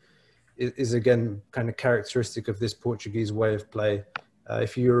transition is again kind of characteristic of this Portuguese way of play.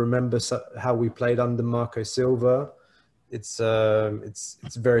 If you remember how we played under Marco Silva, it's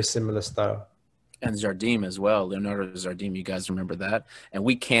very similar style. And Jardim as well, Leonardo Jardim, you guys remember that? And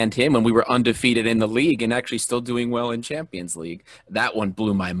we canned him when we were undefeated in the league and actually still doing well in Champions League. That one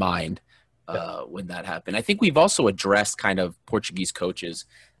blew my mind when that happened. I think we've also addressed kind of Portuguese coaches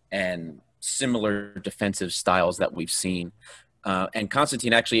and similar defensive styles that we've seen. And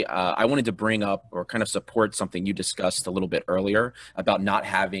Constantine, actually, I wanted to bring up or kind of support something you discussed a little bit earlier about not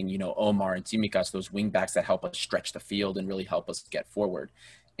having, Omar and Tsimikas, those wing backs that help us stretch the field and really help us get forward.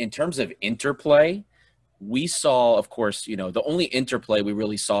 In terms of interplay, we saw, of course, the only interplay we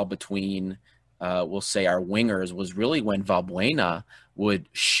really saw between, we'll say, our wingers was really when Valbuena would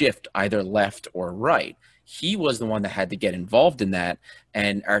shift either left or right. He was the one that had to get involved in that.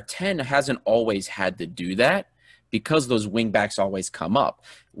 And our 10 hasn't always had to do that, because those wing backs always come up.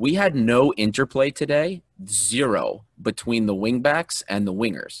 We had no interplay today, zero, between the wing backs and the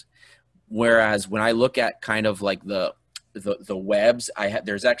wingers. Whereas when I look at kind of like the webs,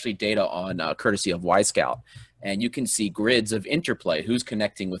 there's actually data on courtesy of Y-Scout, and you can see grids of interplay, who's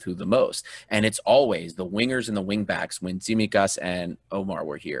connecting with who the most. And it's always the wingers and the wing backs when Tsimikas and Omar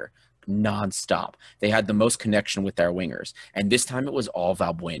were here. Nonstop. They had the most connection with their wingers. And this time it was all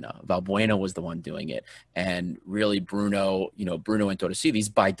Valbuena. Valbuena was the one doing it. And really Bruno and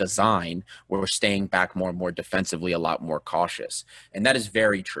Tordesillas, by design, were staying back more and more defensively, a lot more cautious. And that is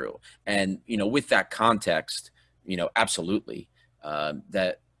very true. And, with that context, absolutely,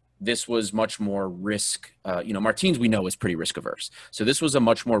 that this was much more risk. Martins, we know, is pretty risk averse. So this was a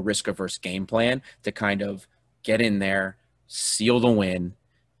much more risk averse game plan to kind of get in there, seal the win,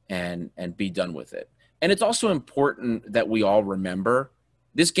 and be done with it. And it's also important that we all remember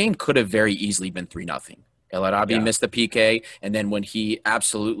this game could have very easily been 3-0. El Arabi missed the PK, and then when he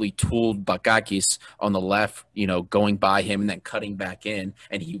absolutely tooled Bakakis on the left, going by him and then cutting back in,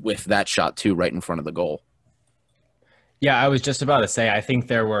 and he whiffed that shot too right in front of the goal. Yeah, I was just about to say, I think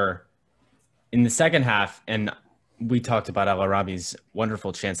there were in the second half, and we talked about El Arabi's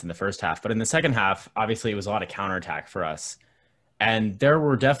wonderful chance in the first half, but in the second half, obviously it was a lot of counterattack for us. And there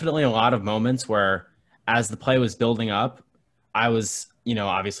were definitely a lot of moments where, as the play was building up, I was,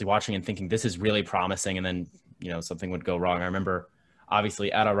 obviously watching and thinking this is really promising. And then, something would go wrong. I remember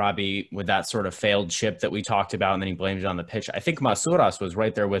obviously El Arabi with that sort of failed chip that we talked about, and then he blamed it on the pitch. I think Masouras was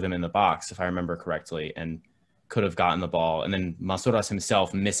right there with him in the box, if I remember correctly, and could have gotten the ball. And then Masouras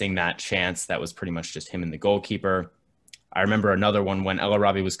himself missing that chance that was pretty much just him and the goalkeeper. I remember another one when El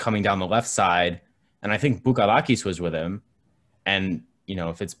Arabi was coming down the left side, and I think Boukalakis was with him. And,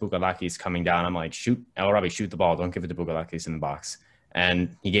 if it's Boukalakis coming down, I'm like, shoot, El Arabi, shoot the ball. Don't give it to Boukalakis in the box.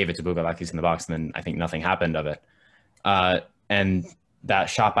 And he gave it to Boukalakis in the box, and then I think nothing happened of it. And that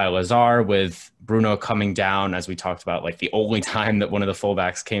shot by Lazar with Bruno coming down, as we talked about, like the only time that one of the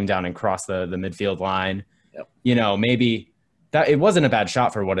fullbacks came down and crossed the midfield line. Yep. Maybe that it wasn't a bad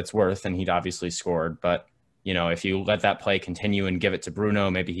shot for what it's worth, and he'd obviously scored. But, if you let that play continue and give it to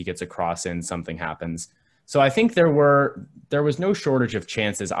Bruno, maybe he gets a cross in, something happens. So I think there was no shortage of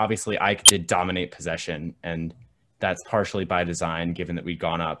chances. Obviously, Ike did dominate possession, and that's partially by design, given that we'd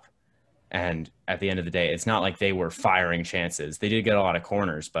gone up. And at the end of the day, it's not like they were firing chances. They did get a lot of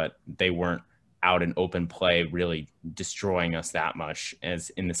corners, but they weren't out in open play really destroying us that much, as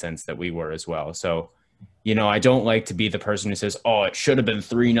in the sense that we were as well. So, I don't like to be the person who says, oh, it should have been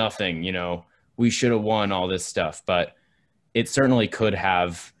 3-0, we should have won all this stuff. But it certainly could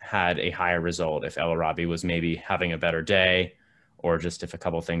have had a higher result if El Arabi was maybe having a better day, or just if a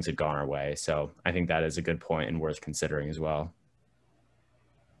couple things had gone our way. So I think that is a good point and worth considering as well.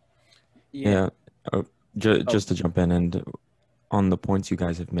 Yeah. Just to jump in, and on the points you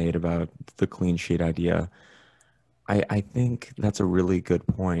guys have made about the clean sheet idea, I think that's a really good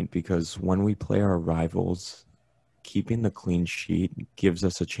point, because when we play our rivals, keeping the clean sheet gives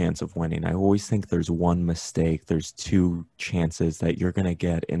us a chance of winning. I always think there's one mistake, there's two chances that you're going to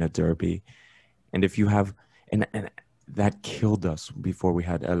get in a derby. And if you have, and that killed us before we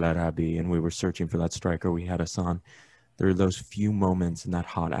had El Arabi and we were searching for that striker, we had Hassan. There are those few moments in that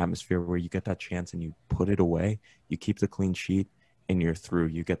hot atmosphere where you get that chance and you put it away, you keep the clean sheet, and you're through,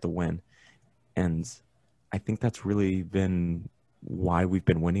 you get the win. And I think that's really been why we've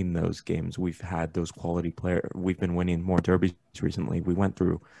been winning those games. We've had those quality players. We've been winning more derbies recently. We went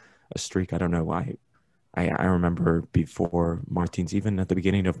through a streak. I don't know why. I remember before Martin's, even at the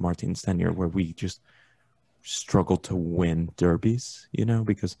beginning of Martin's tenure, where we just struggled to win derbies,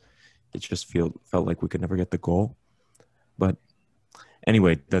 because it just felt like we could never get the goal. But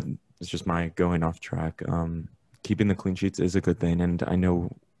anyway, that is just my going off track. Keeping the clean sheets is a good thing, and I know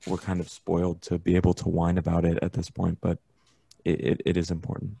we're kind of spoiled to be able to whine about it at this point, but it is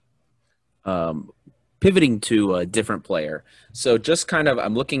important. Pivoting to a different player. So just kind of,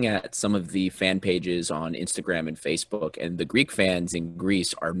 I'm looking at some of the fan pages on Instagram and Facebook, and the Greek fans in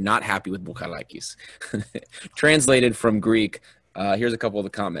Greece are not happy with Boukalakis. Translated from Greek, here's a couple of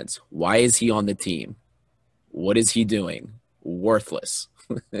the comments. Why is he on the team? What is he doing? Worthless.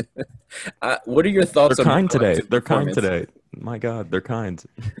 What are your thoughts They're on kind today. They're kind today. My God, they're kind.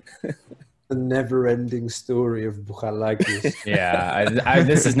 The never-ending story of Boukalakis. Yeah,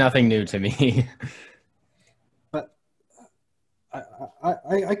 this is nothing new to me. But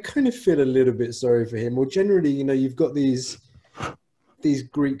I kind of feel a little bit sorry for him. Well, generally, you've got these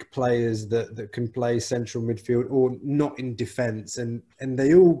Greek players that can play central midfield or not in defence, and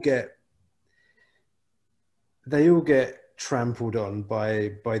they all get trampled on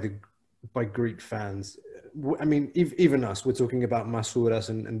by Greek fans. I mean, even us, we're talking about Masouras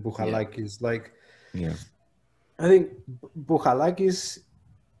and Boukalakis. Yeah. I think Boukalakis,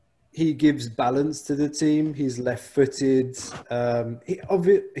 he gives balance to the team. He's left-footed.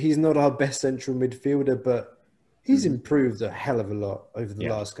 He's not our best central midfielder, but he's improved a hell of a lot over the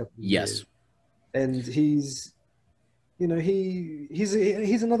last couple of years. And he's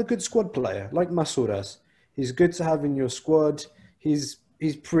another good squad player, like Masouras. He's good to have in your squad. He's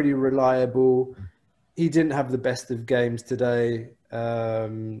pretty reliable. He didn't have the best of games today.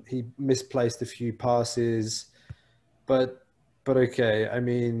 He misplaced a few passes, but okay. I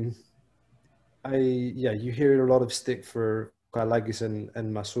mean, you hear a lot of stick for Kalagis and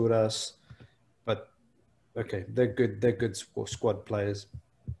Masouras, but okay, they're good squad players.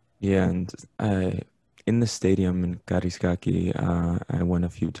 Yeah, and in the stadium in Kariskaki, I went a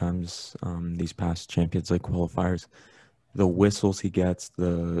few times these past Champions League qualifiers. The whistles he gets,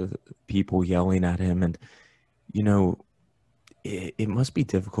 the people yelling at him, and it must be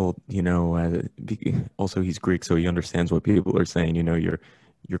difficult. Also, he's Greek, so he understands what people are saying. You're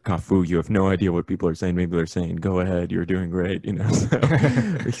you're Cafu. You have no idea what people are saying. Maybe they're saying, "Go ahead, you're doing great," you know.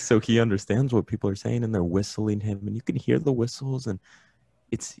 So he understands what people are saying, and they're whistling him, and you can hear the whistles, and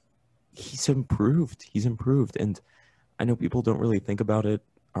he's improved. He's improved, and I know people don't really think about it.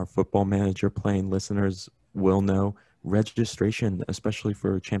 Our Football Manager playing listeners will know registration, especially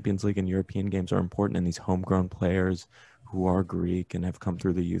for Champions League and European games, are important, and these homegrown players who are Greek and have come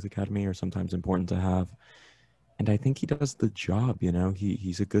through the youth academy are sometimes important to have. And I think he does the job, you know.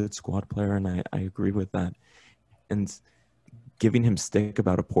 He's a good squad player, and I agree with that. And giving him stick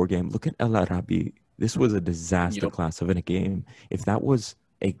about a poor game. Look at El Arabi. This was a disaster class of a game. If that was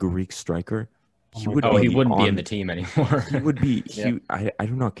a Greek striker, he wouldn't be in the team anymore. He would be. I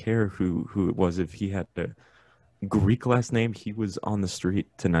do not care who it was. If he had a Greek last name, he was on the street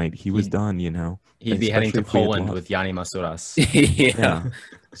tonight. He was done. You know, he'd be heading to Poland with Yanni Masouras. Yeah.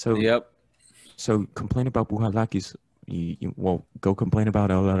 So So complain about Bouhalakis. Well, go complain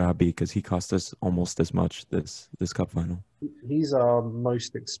about El Arabi because he cost us almost as much this cup final. He's our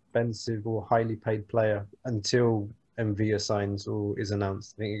most expensive or highly paid player until Envia signs or is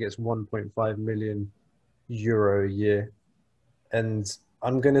announced. I think he gets 1.5 million euro a year. And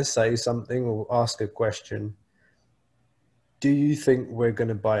I'm going to say something or ask a question. Do you think we're going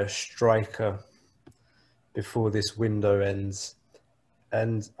to buy a striker before this window ends?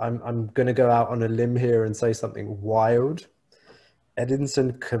 And I'm going to go out on a limb here and say something wild.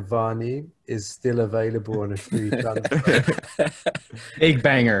 Edinson Cavani is still available on a free transfer. Big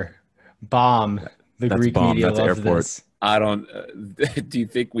banger. Bomb. That's Greek bomb. Media loves airport. This. I don't... do you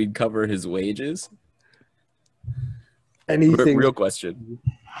think we'd cover his wages? Anything. Real question.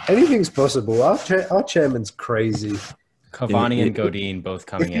 Anything's possible. Our chairman's crazy. Cavani and Godin both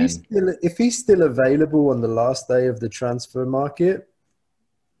coming in. If he's still available on the last day of the transfer market...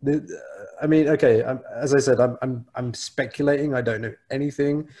 I mean, okay. As I said, I'm speculating. I don't know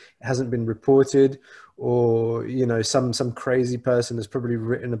anything. It hasn't been reported, or you know, some crazy person has probably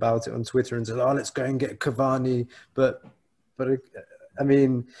written about it on Twitter and said, "Oh, let's go and get Cavani." But I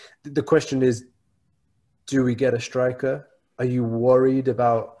mean, the question is, do we get a striker? Are you worried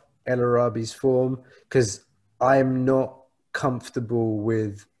about El Arabi's form? Because I'm not comfortable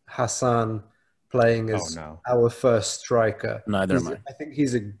with Hassan playing as our first striker. Neither am I. I think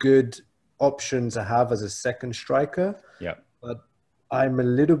he's a good option to have as a second striker. Yeah. But I'm a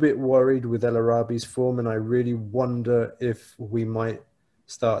little bit worried with El Arabi's form, and I really wonder if we might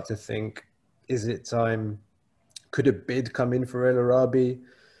start to think, is it time? Could a bid come in for El Arabi?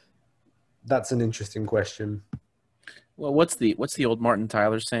 That's an interesting question. Well, what's the old Martin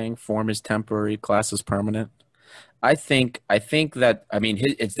Tyler saying? Form is temporary, class is permanent. I think that, I mean,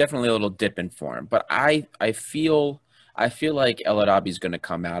 it's definitely a little dip in form, but I feel like El Arabi is going to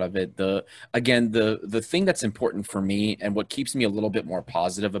come out of it. The thing that's important for me and what keeps me a little bit more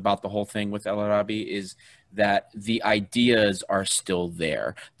positive about the whole thing with El Arabi is that the ideas are still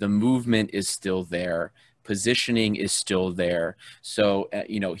there. The movement is still there. Positioning is still there. So,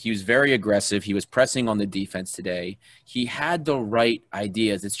 you know, he was very aggressive. He was pressing on the defense today. He had the right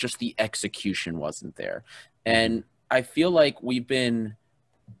ideas. It's just the execution wasn't there. And I feel like we've been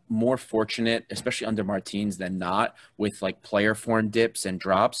more fortunate, especially under Martins, than not with like player form dips and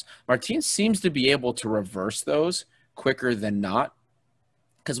drops. Martins seems to be able to reverse those quicker than not,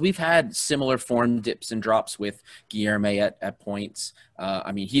 because we've had similar form dips and drops with Guilherme at points.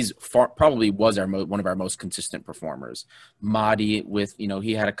 I mean, he's probably was one of our most consistent performers. Madi with, you know,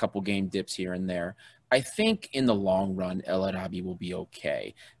 he had a couple game dips here and there. I think in the long run, El Arabi will be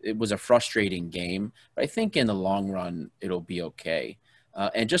okay. It was a frustrating game, but I think in the long run, it'll be okay.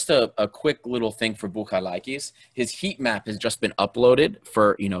 And just a quick little thing for Bouhalakis, his heat map has just been uploaded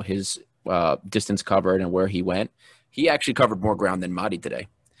for, you know, his distance covered and where he went. He actually covered more ground than Madi today.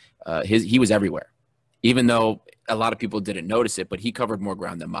 He was everywhere, even though a lot of people didn't notice it, but he covered more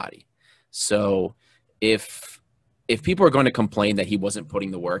ground than Madi. So if people are going to complain that he wasn't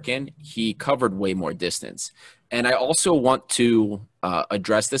putting the work in, he covered way more distance. And I also want to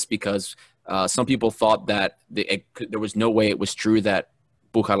address this because some people thought that there was no way it was true that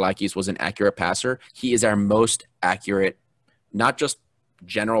Bouhalakis was an accurate passer. He is our most accurate, not just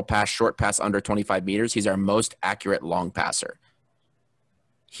general pass, short pass under 25 meters. He's our most accurate long passer.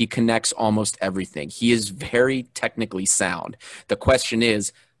 He connects almost everything. He is very technically sound. The question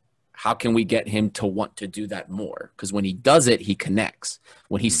is, how can we get him to want to do that more? Because when he does it, he connects.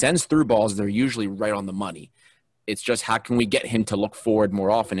 When he sends through balls, they're usually right on the money. It's just how can we get him to look forward more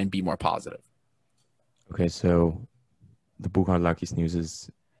often and be more positive? Okay, so the Bouhalakis news is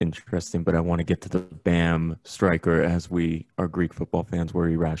interesting, but I want to get to the BAM striker as we are Greek football fans. We're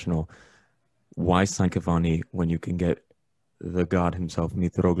irrational. Why sign Cavani when you can get the god himself,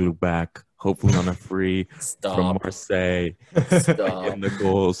 Mitroglou, back, hopefully on a free from Stop. Marseille. Stop. In the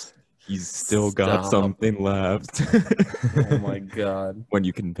goals, he's still got Stop. something left. Oh my God. When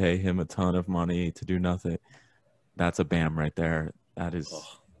you can pay him a ton of money to do nothing, that's a bam right there. That is, Oh.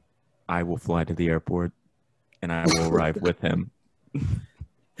 I will fly to the airport and I will arrive with him.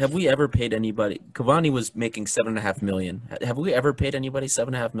 Have we ever paid anybody? Cavani was making $7.5 million. Have we ever paid anybody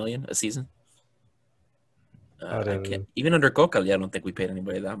 $7.5 million a season? I don't know. Even under Kokali, I don't think we paid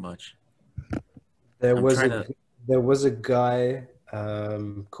anybody that much. There I'm was trying a to- there was a guy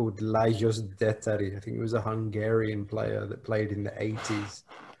called Lajos Detari. I think he was a Hungarian player that played in the 80s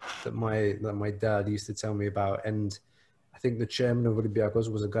that my dad used to tell me about. And I think the chairman of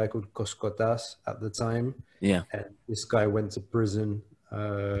Olympiacos was a guy called Koskotas at the time. Yeah. And this guy went to prison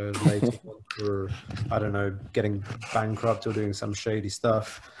later on for, I don't know, getting bankrupt or doing some shady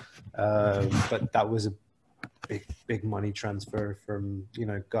stuff. But that was a big money transfer from,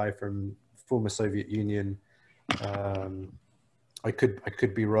 guy from former Soviet Union. I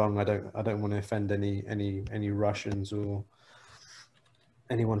could be wrong. I don't want to offend any Russians or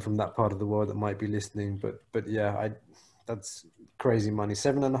anyone from that part of the world that might be listening. But yeah, that's crazy money.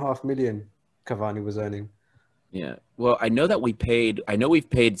 7.5 million Cavani was earning. Yeah. Well, I know we've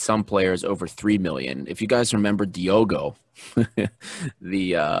paid some players over 3 million. If you guys remember Diogo,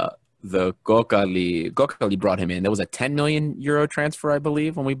 the Kokali brought him in. There was a 10 million euro transfer, I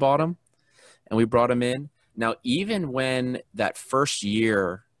believe, when we bought him, and we brought him in. Now, even when that first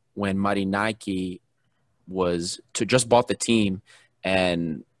year when Marinaki just bought the team,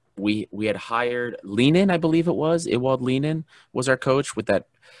 and we had hired Lenin, I believe it was Iwald Lenin was our coach with that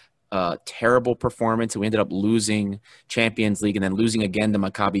terrible performance. We ended up losing Champions League and then losing again to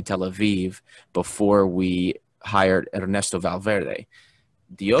Maccabi Tel Aviv before we hired Ernesto Valverde.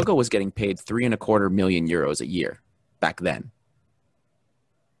 Diogo was getting paid 3.25 million euros a year back then.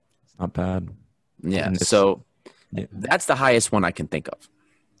 It's not bad. Yeah, so that's the highest one I can think of.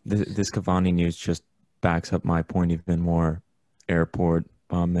 This Cavani news just backs up my point even more. Airport,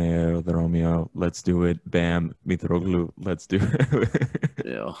 Bameo, the Romeo, let's do it. Bam, Mitroglou, let's do it.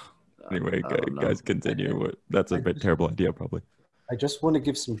 Yeah. Anyway, guys, continue. That's a terrible idea, probably. I just want to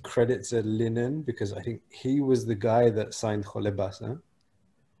give some credit to Linen because I think he was the guy that signed Holebas, huh?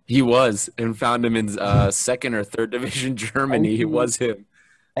 He was, and found him in second or third division Germany. He was him.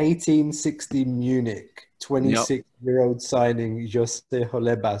 1860 Munich, 26-year-old signing Jose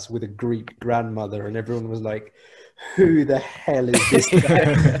Holebas with a Greek grandmother, and everyone was like, who the hell is this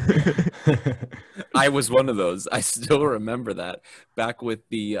guy? I was one of those. I still remember that back when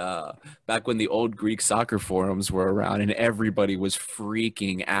the old Greek soccer forums were around and everybody was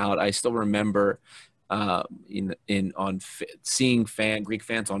freaking out. I still remember seeing Greek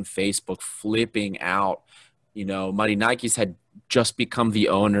fans on Facebook flipping out. Marinakis had just become the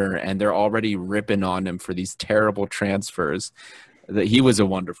owner and they're already ripping on him for these terrible transfers. That he was a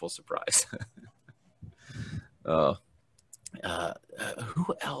wonderful surprise. Who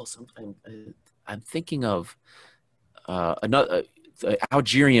else? I'm thinking of another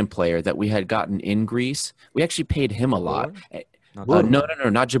Algerian player that we had gotten in Greece. We actually paid him a lot. No,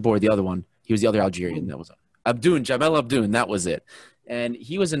 not Jabor. The other one. He was the other Algerian. That was Jamel Abdoun. That was it. And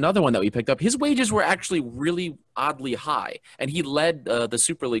he was another one that we picked up. His wages were actually really oddly high, and he led the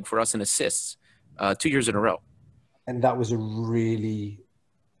Super League for us in assists 2 years in a row. And that was a really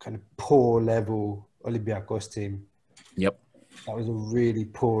kind of poor level Olympiacos team. Yep. That was a really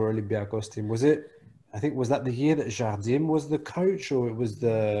poor Olympiacos team. Was that the year that Jardim was the coach, or it was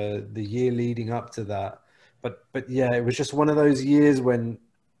the year leading up to that? But yeah, it was just one of those years when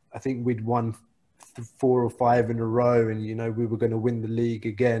I think we'd won 4 or 5 in a row, and we were going to win the league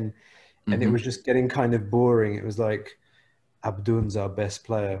again, and it was just getting kind of boring. It was like, Abdoun's our best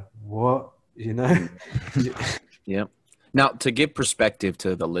player. What? Yeah. Now, to give perspective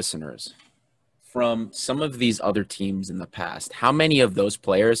to the listeners, from some of these other teams in the past, how many of those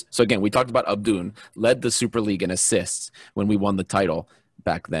players, so again, we talked about Abdoun, led the Super League in assists when we won the title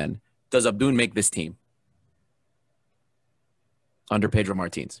back then. Does Abdoun make this team under Pedro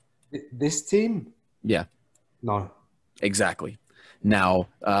Martins? This team? Yeah. No. Exactly. Now,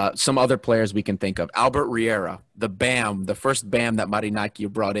 some other players we can think of. Albert Riera, the first BAM that Marinaki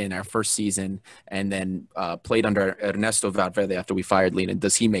brought in our first season and then played under Ernesto Valverde after we fired Lenin.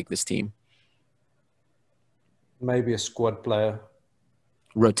 Does he make this team? Maybe a squad player.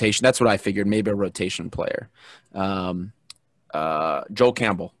 Rotation. That's what I figured. Maybe a rotation player. Joel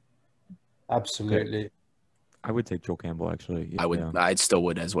Campbell. Absolutely. Okay. I would take Joel Campbell, actually. I would. Yeah. I still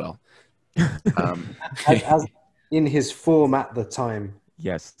would as well. As in his form at the time.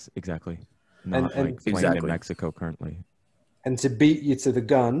 Yes, exactly. Not And like playing exactly. in Mexico currently. And to beat you to the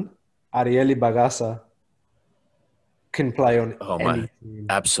gun, Arieli Bagasa can play on Oh any my, team.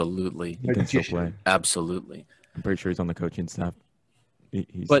 absolutely, He can still play. absolutely. I'm pretty sure he's on the coaching staff.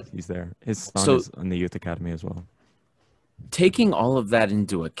 But- He's there. His son so- is in the youth academy as well. Taking all of that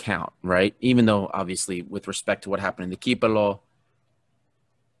into account, right? Even though obviously with respect to what happened in the Kipalo,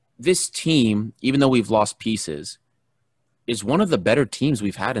 this team, even though we've lost pieces, is one of the better teams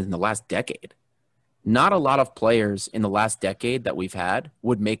we've had in the last decade. Not a lot of players in the last decade that we've had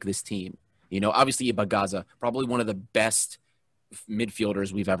would make this team. You know, obviously Ibagaza, probably one of the best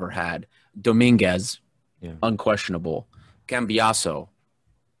midfielders we've ever had. Dominguez, Yeah. unquestionable. Cambiaso,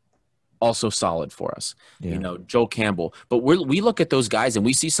 also solid for us. Yeah. You know, Joe Campbell. But we look at those guys and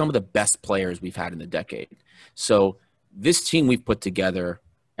we see some of the best players we've had in the decade. So this team we've put together,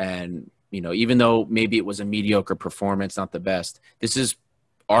 and, you know, even though maybe it was a mediocre performance, not the best, this is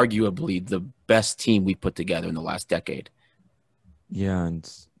arguably the best team we've put together in the last decade. Yeah, and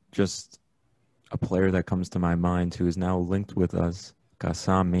just a player that comes to my mind who is now linked with us,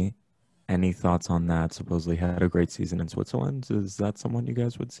 Kasami. Any thoughts on that? Supposedly had a great season in Switzerland. Is that someone you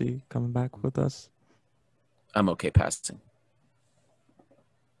guys would see coming back with us? I'm okay passing.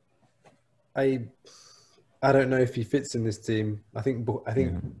 I don't know if he fits in this team. I think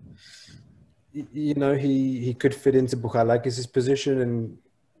Yeah. you know, he could fit into Bukhalakis' position and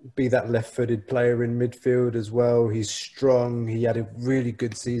be that left-footed player in midfield as well. He's strong. He had a really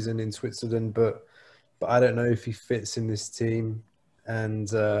good season in Switzerland, but I don't know if he fits in this team. And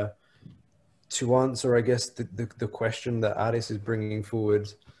to answer, I guess, the question that Aris is bringing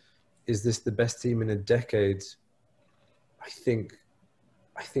forward, is this the best team in a decade? I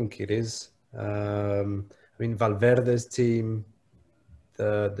think it is. I mean, Valverde's team,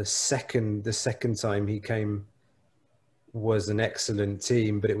 the second time he came, was an excellent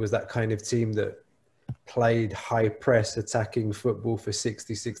team, but it was that kind of team that played high press attacking football for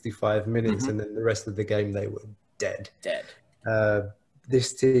 65 minutes, and then the rest of the game they were dead.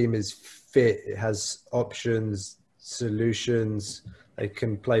 This team is fit. It has options, solutions. They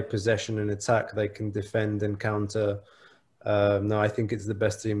can play possession and attack. They can defend and counter. No, I think it's the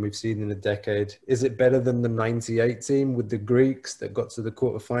best team we've seen in a decade. Is it better than the 98 team with the Greeks that got to the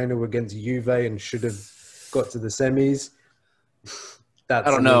quarterfinal against Juve and should have got to the semis? I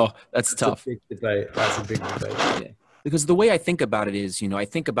don't know. That's tough. A big debate. That's a big debate. Yeah. Because the way I think about it is, you know, I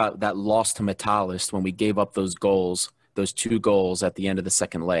think about that loss to Metalist when we gave up those goals, those 2 goals at the end of the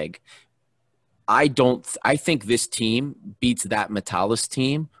second leg. I think this team beats that Metalist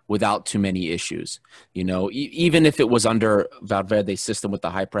team without too many issues. You know, even if it was under Valverde's system with the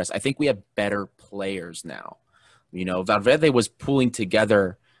high press, I think we have better players now. You know, Valverde was pulling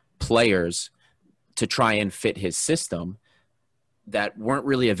together players to try and fit his system that weren't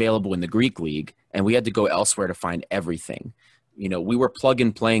really available in the Greek league, and we had to go elsewhere to find everything. You know, we were plug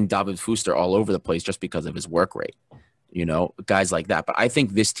and playing David Fuster all over the place just because of his work rate. You know, guys like that. But I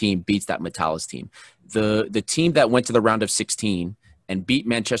think this team beats that Metalist team. The team that went to the round of 16 and beat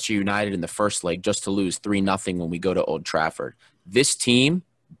Manchester United in the first leg just to lose 3-0 when we go to Old Trafford. This team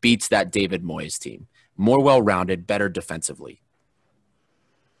beats that David Moyes team. More well-rounded, better defensively.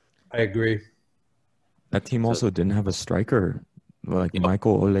 I agree. That team also didn't have a striker. Like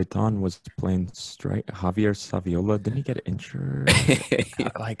Michael Oletan was playing strike. Javier Saviola, didn't he get injured?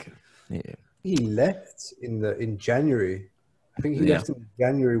 He left in January. I think he left in the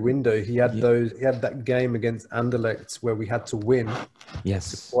January window. He had that game against Anderlecht where we had to win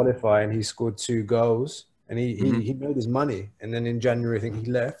to qualify, and he scored 2 goals, and he made his money. And then in January, I think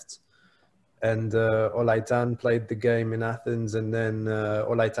he left, and Olaitan played the game in Athens, and then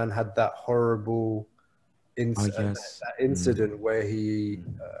Olaitan had that horrible incident where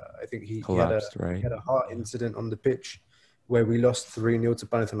I think he collapsed, he had a heart incident on the pitch, where we lost 3-0 to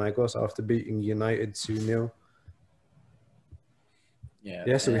Panathinaikos after beating United 2-0.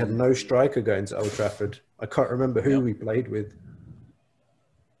 Yeah, so we had no striker going to Old Trafford. I can't remember who we played with.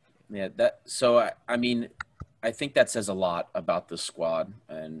 Yeah, I mean, I think that says a lot about the squad,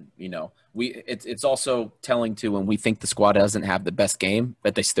 and you know, it's also telling too when we think the squad doesn't have the best game,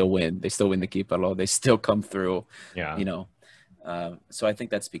 but they still win. They still win the Kipalo. They still come through. Yeah, you know, so I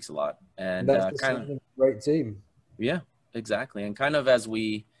think that speaks a lot. And that's kind of a great team. Yeah, exactly. And kind of as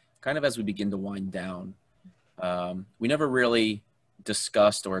we begin to wind down, we never really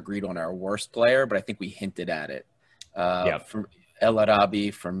discussed or agreed on our worst player, but I think we hinted at it. For El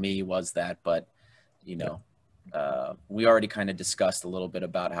Arabi, for me, was that, but you know, we already kind of discussed a little bit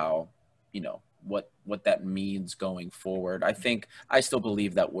about how, you know, what that means going forward. I still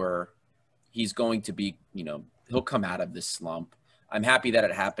believe that he's going to be, you know, he'll come out of this slump. I'm happy that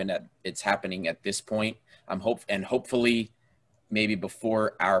it's happening at this point. Hopefully maybe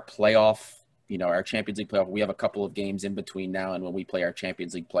before our playoff, our Champions League playoff. We have a couple of games in between now and when we play our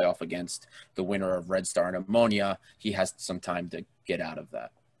Champions League playoff against the winner of Red Star and Ammonia. He has some time to get out of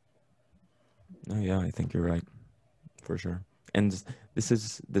that. Oh, yeah, I think you're right, for sure. And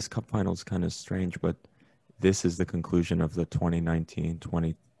this cup final is kind of strange, but this is the conclusion of the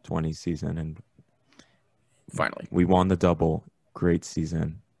 2019-2020 season, and finally we won the double. Great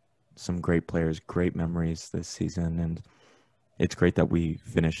season, some great players, great memories this season, and it's great that we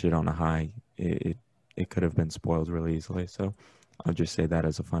finished it on a high. It could have been spoiled really easily, so I'll just say that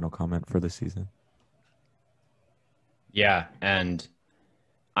as a final comment for the season. Yeah, and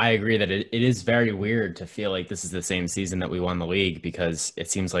I agree that it is very weird to feel like this is the same season that we won the league, because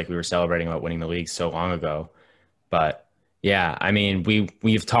it seems like we were celebrating about winning the league so long ago. But yeah, I mean,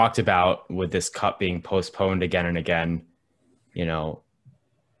 we've talked about with this cup being postponed again and again,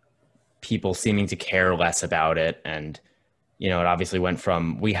 people seeming to care less about it. And, it obviously went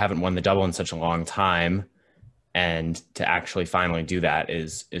from we haven't won the double in such a long time, and to actually finally do that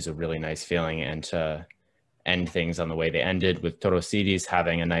is a really nice feeling. And to end things on the way they ended, with Torosidis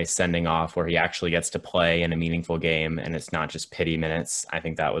having a nice sending off where he actually gets to play in a meaningful game and it's not just pity minutes. I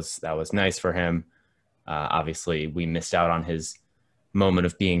think that was nice for him. Obviously we missed out on his moment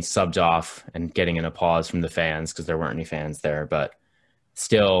of being subbed off and getting an applause from the fans because there weren't any fans there, but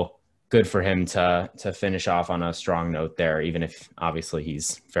still good for him to finish off on a strong note there, even if obviously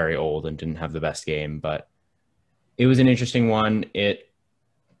he's very old and didn't have the best game. But it was an interesting one.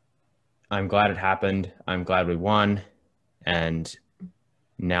 I'm glad it happened. I'm glad we won. And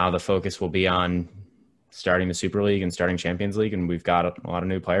now the focus will be on starting the Super League and starting Champions League. And we've got a lot of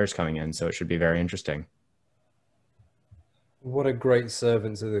new players coming in, so it should be very interesting. What a great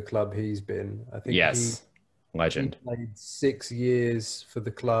servant to the club he's been. I think yes, legend. He played 6 years for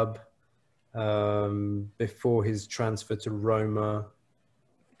the club before his transfer to Roma.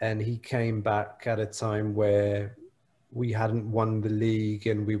 And he came back at a time where we hadn't won the league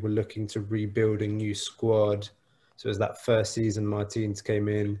and we were looking to rebuild a new squad. So it was that first season Martins came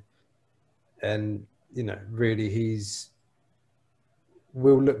in, and, really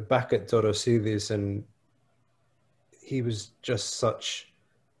we'll look back at Torosidis, and he was just such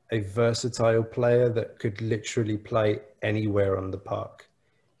a versatile player that could literally play anywhere on the park.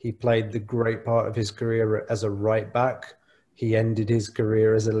 He played the great part of his career as a right back. He ended his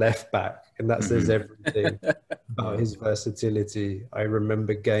career as a left back, and that says everything about his versatility. I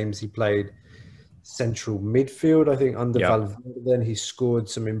remember games he played central midfield, I think, under Valverde. Then he scored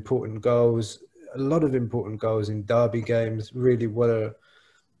some important goals, a lot of important goals in derby games. Really, what a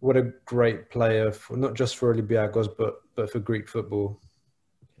great player, for not just for Olympiacos, but for Greek football.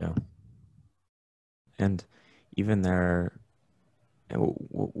 Yeah. And even there,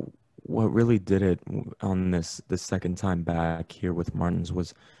 what really did it on this the second time back here with Martins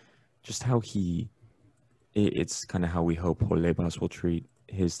was just how it's kind of how we hope Holebas will treat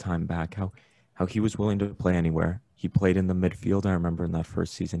his time back, how he was willing to play anywhere. He played in the midfield. I remember in that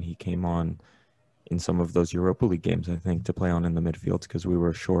first season he came on in some of those Europa League games, I think, to play on in the midfield because we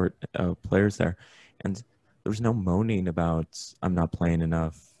were short players there. And there was no moaning about, I'm not playing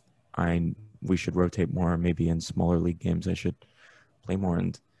enough. We should rotate more. Maybe in smaller league games I should play more.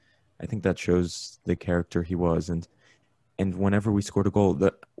 And I think that shows the character he was. And whenever we scored a goal,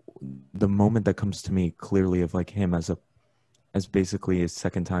 the moment that comes to me clearly of like him as basically his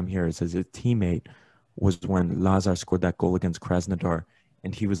second time here as a teammate was when Lazar scored that goal against Krasnodar,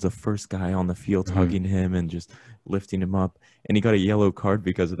 and he was the first guy on the field hugging him and just lifting him up, and he got a yellow card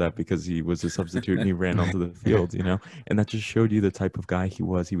because of that, because he was a substitute and he ran onto the field, and that just showed you the type of guy he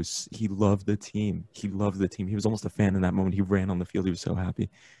was. He loved the team. He was almost a fan in that moment. He ran on the field. He was so happy.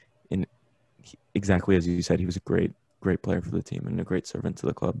 And exactly as you said, he was a great player for the team and a great servant to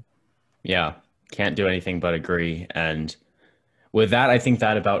the club. Yeah, can't do anything but agree. And with that, I think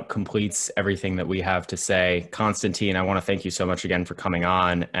that about completes everything that we have to say. Constantine, I want to thank you so much again for coming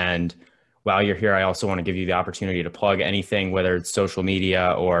on. And while you're here, I also want to give you the opportunity to plug anything, whether it's social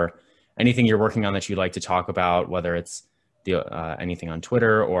media or anything you're working on that you'd like to talk about, whether it's anything on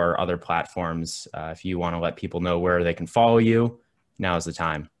Twitter or other platforms. If you want to let people know where they can follow you, now is the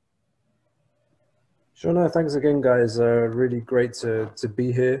time. Sure, no, thanks again, guys. Really great to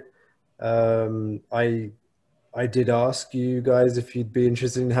be here. I did ask you guys if you'd be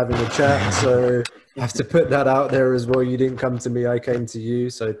interested in having a chat, so I have to put that out there as well. You didn't come to me, I came to you,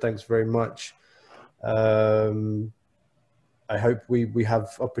 so thanks very much. I hope we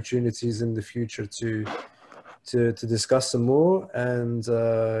have opportunities in the future to discuss some more. And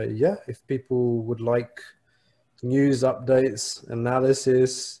yeah, if people would like news, updates,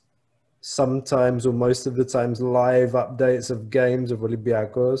 analysis, sometimes or most of the times live updates of games of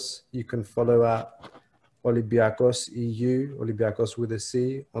Olympiacos. You can follow at Olympiacos EU, Olympiacos with a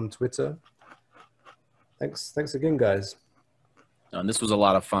C on Twitter. Thanks again, guys. And this was a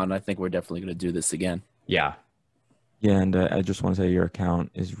lot of fun. I think we're definitely going to do this again. Yeah. Yeah, and I just want to say your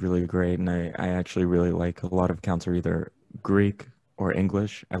account is really great, and I actually really like a lot of accounts are either Greek or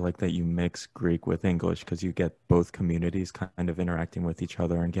English. I like that you mix Greek with English because you get both communities kind of interacting with each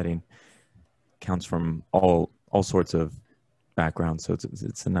other and getting accounts from all sorts of backgrounds. So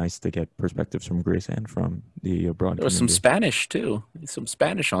it's nice to get perspectives from Greece and from the abroad There was some community. Spanish too. Some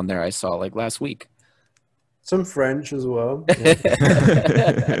Spanish on there I saw like last week. Some French as well.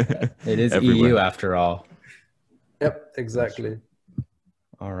 It is Everywhere. EU after all. Yep, exactly.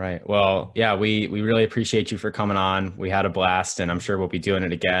 All right. Well, yeah, we really appreciate you for coming on. We had a blast, and I'm sure we'll be doing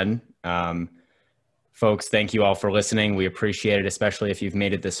it again. Folks, thank you all for listening. We appreciate it, especially if you've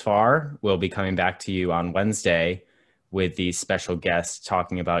made it this far. We'll be coming back to you on Wednesday with the special guest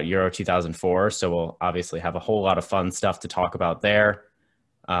talking about Euro 2004. So we'll obviously have a whole lot of fun stuff to talk about there.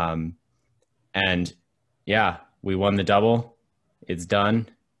 And yeah, we won the double. It's done.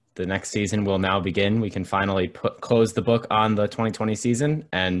 The next season will now begin. We can finally close the book on the 2020 season.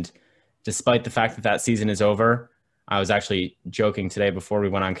 And despite the fact that that season is over, I was actually joking today before we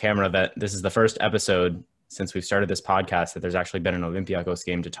went on camera that this is the first episode since we've started this podcast that there's actually been an Olympiacos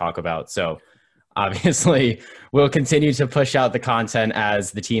game to talk about. So obviously we'll continue to push out the content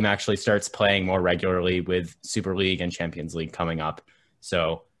as the team actually starts playing more regularly with Super League and Champions League coming up.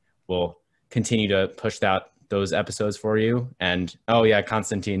 So we'll continue to push those episodes for you. And oh yeah,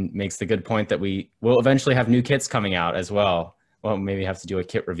 Constantine makes the good point that we will eventually have new kits coming out as well. Well, maybe have to do a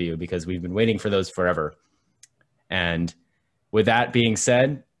kit review because we've been waiting for those forever. And with that being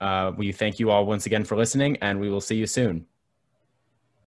said, we thank you all once again for listening, and we will see you soon.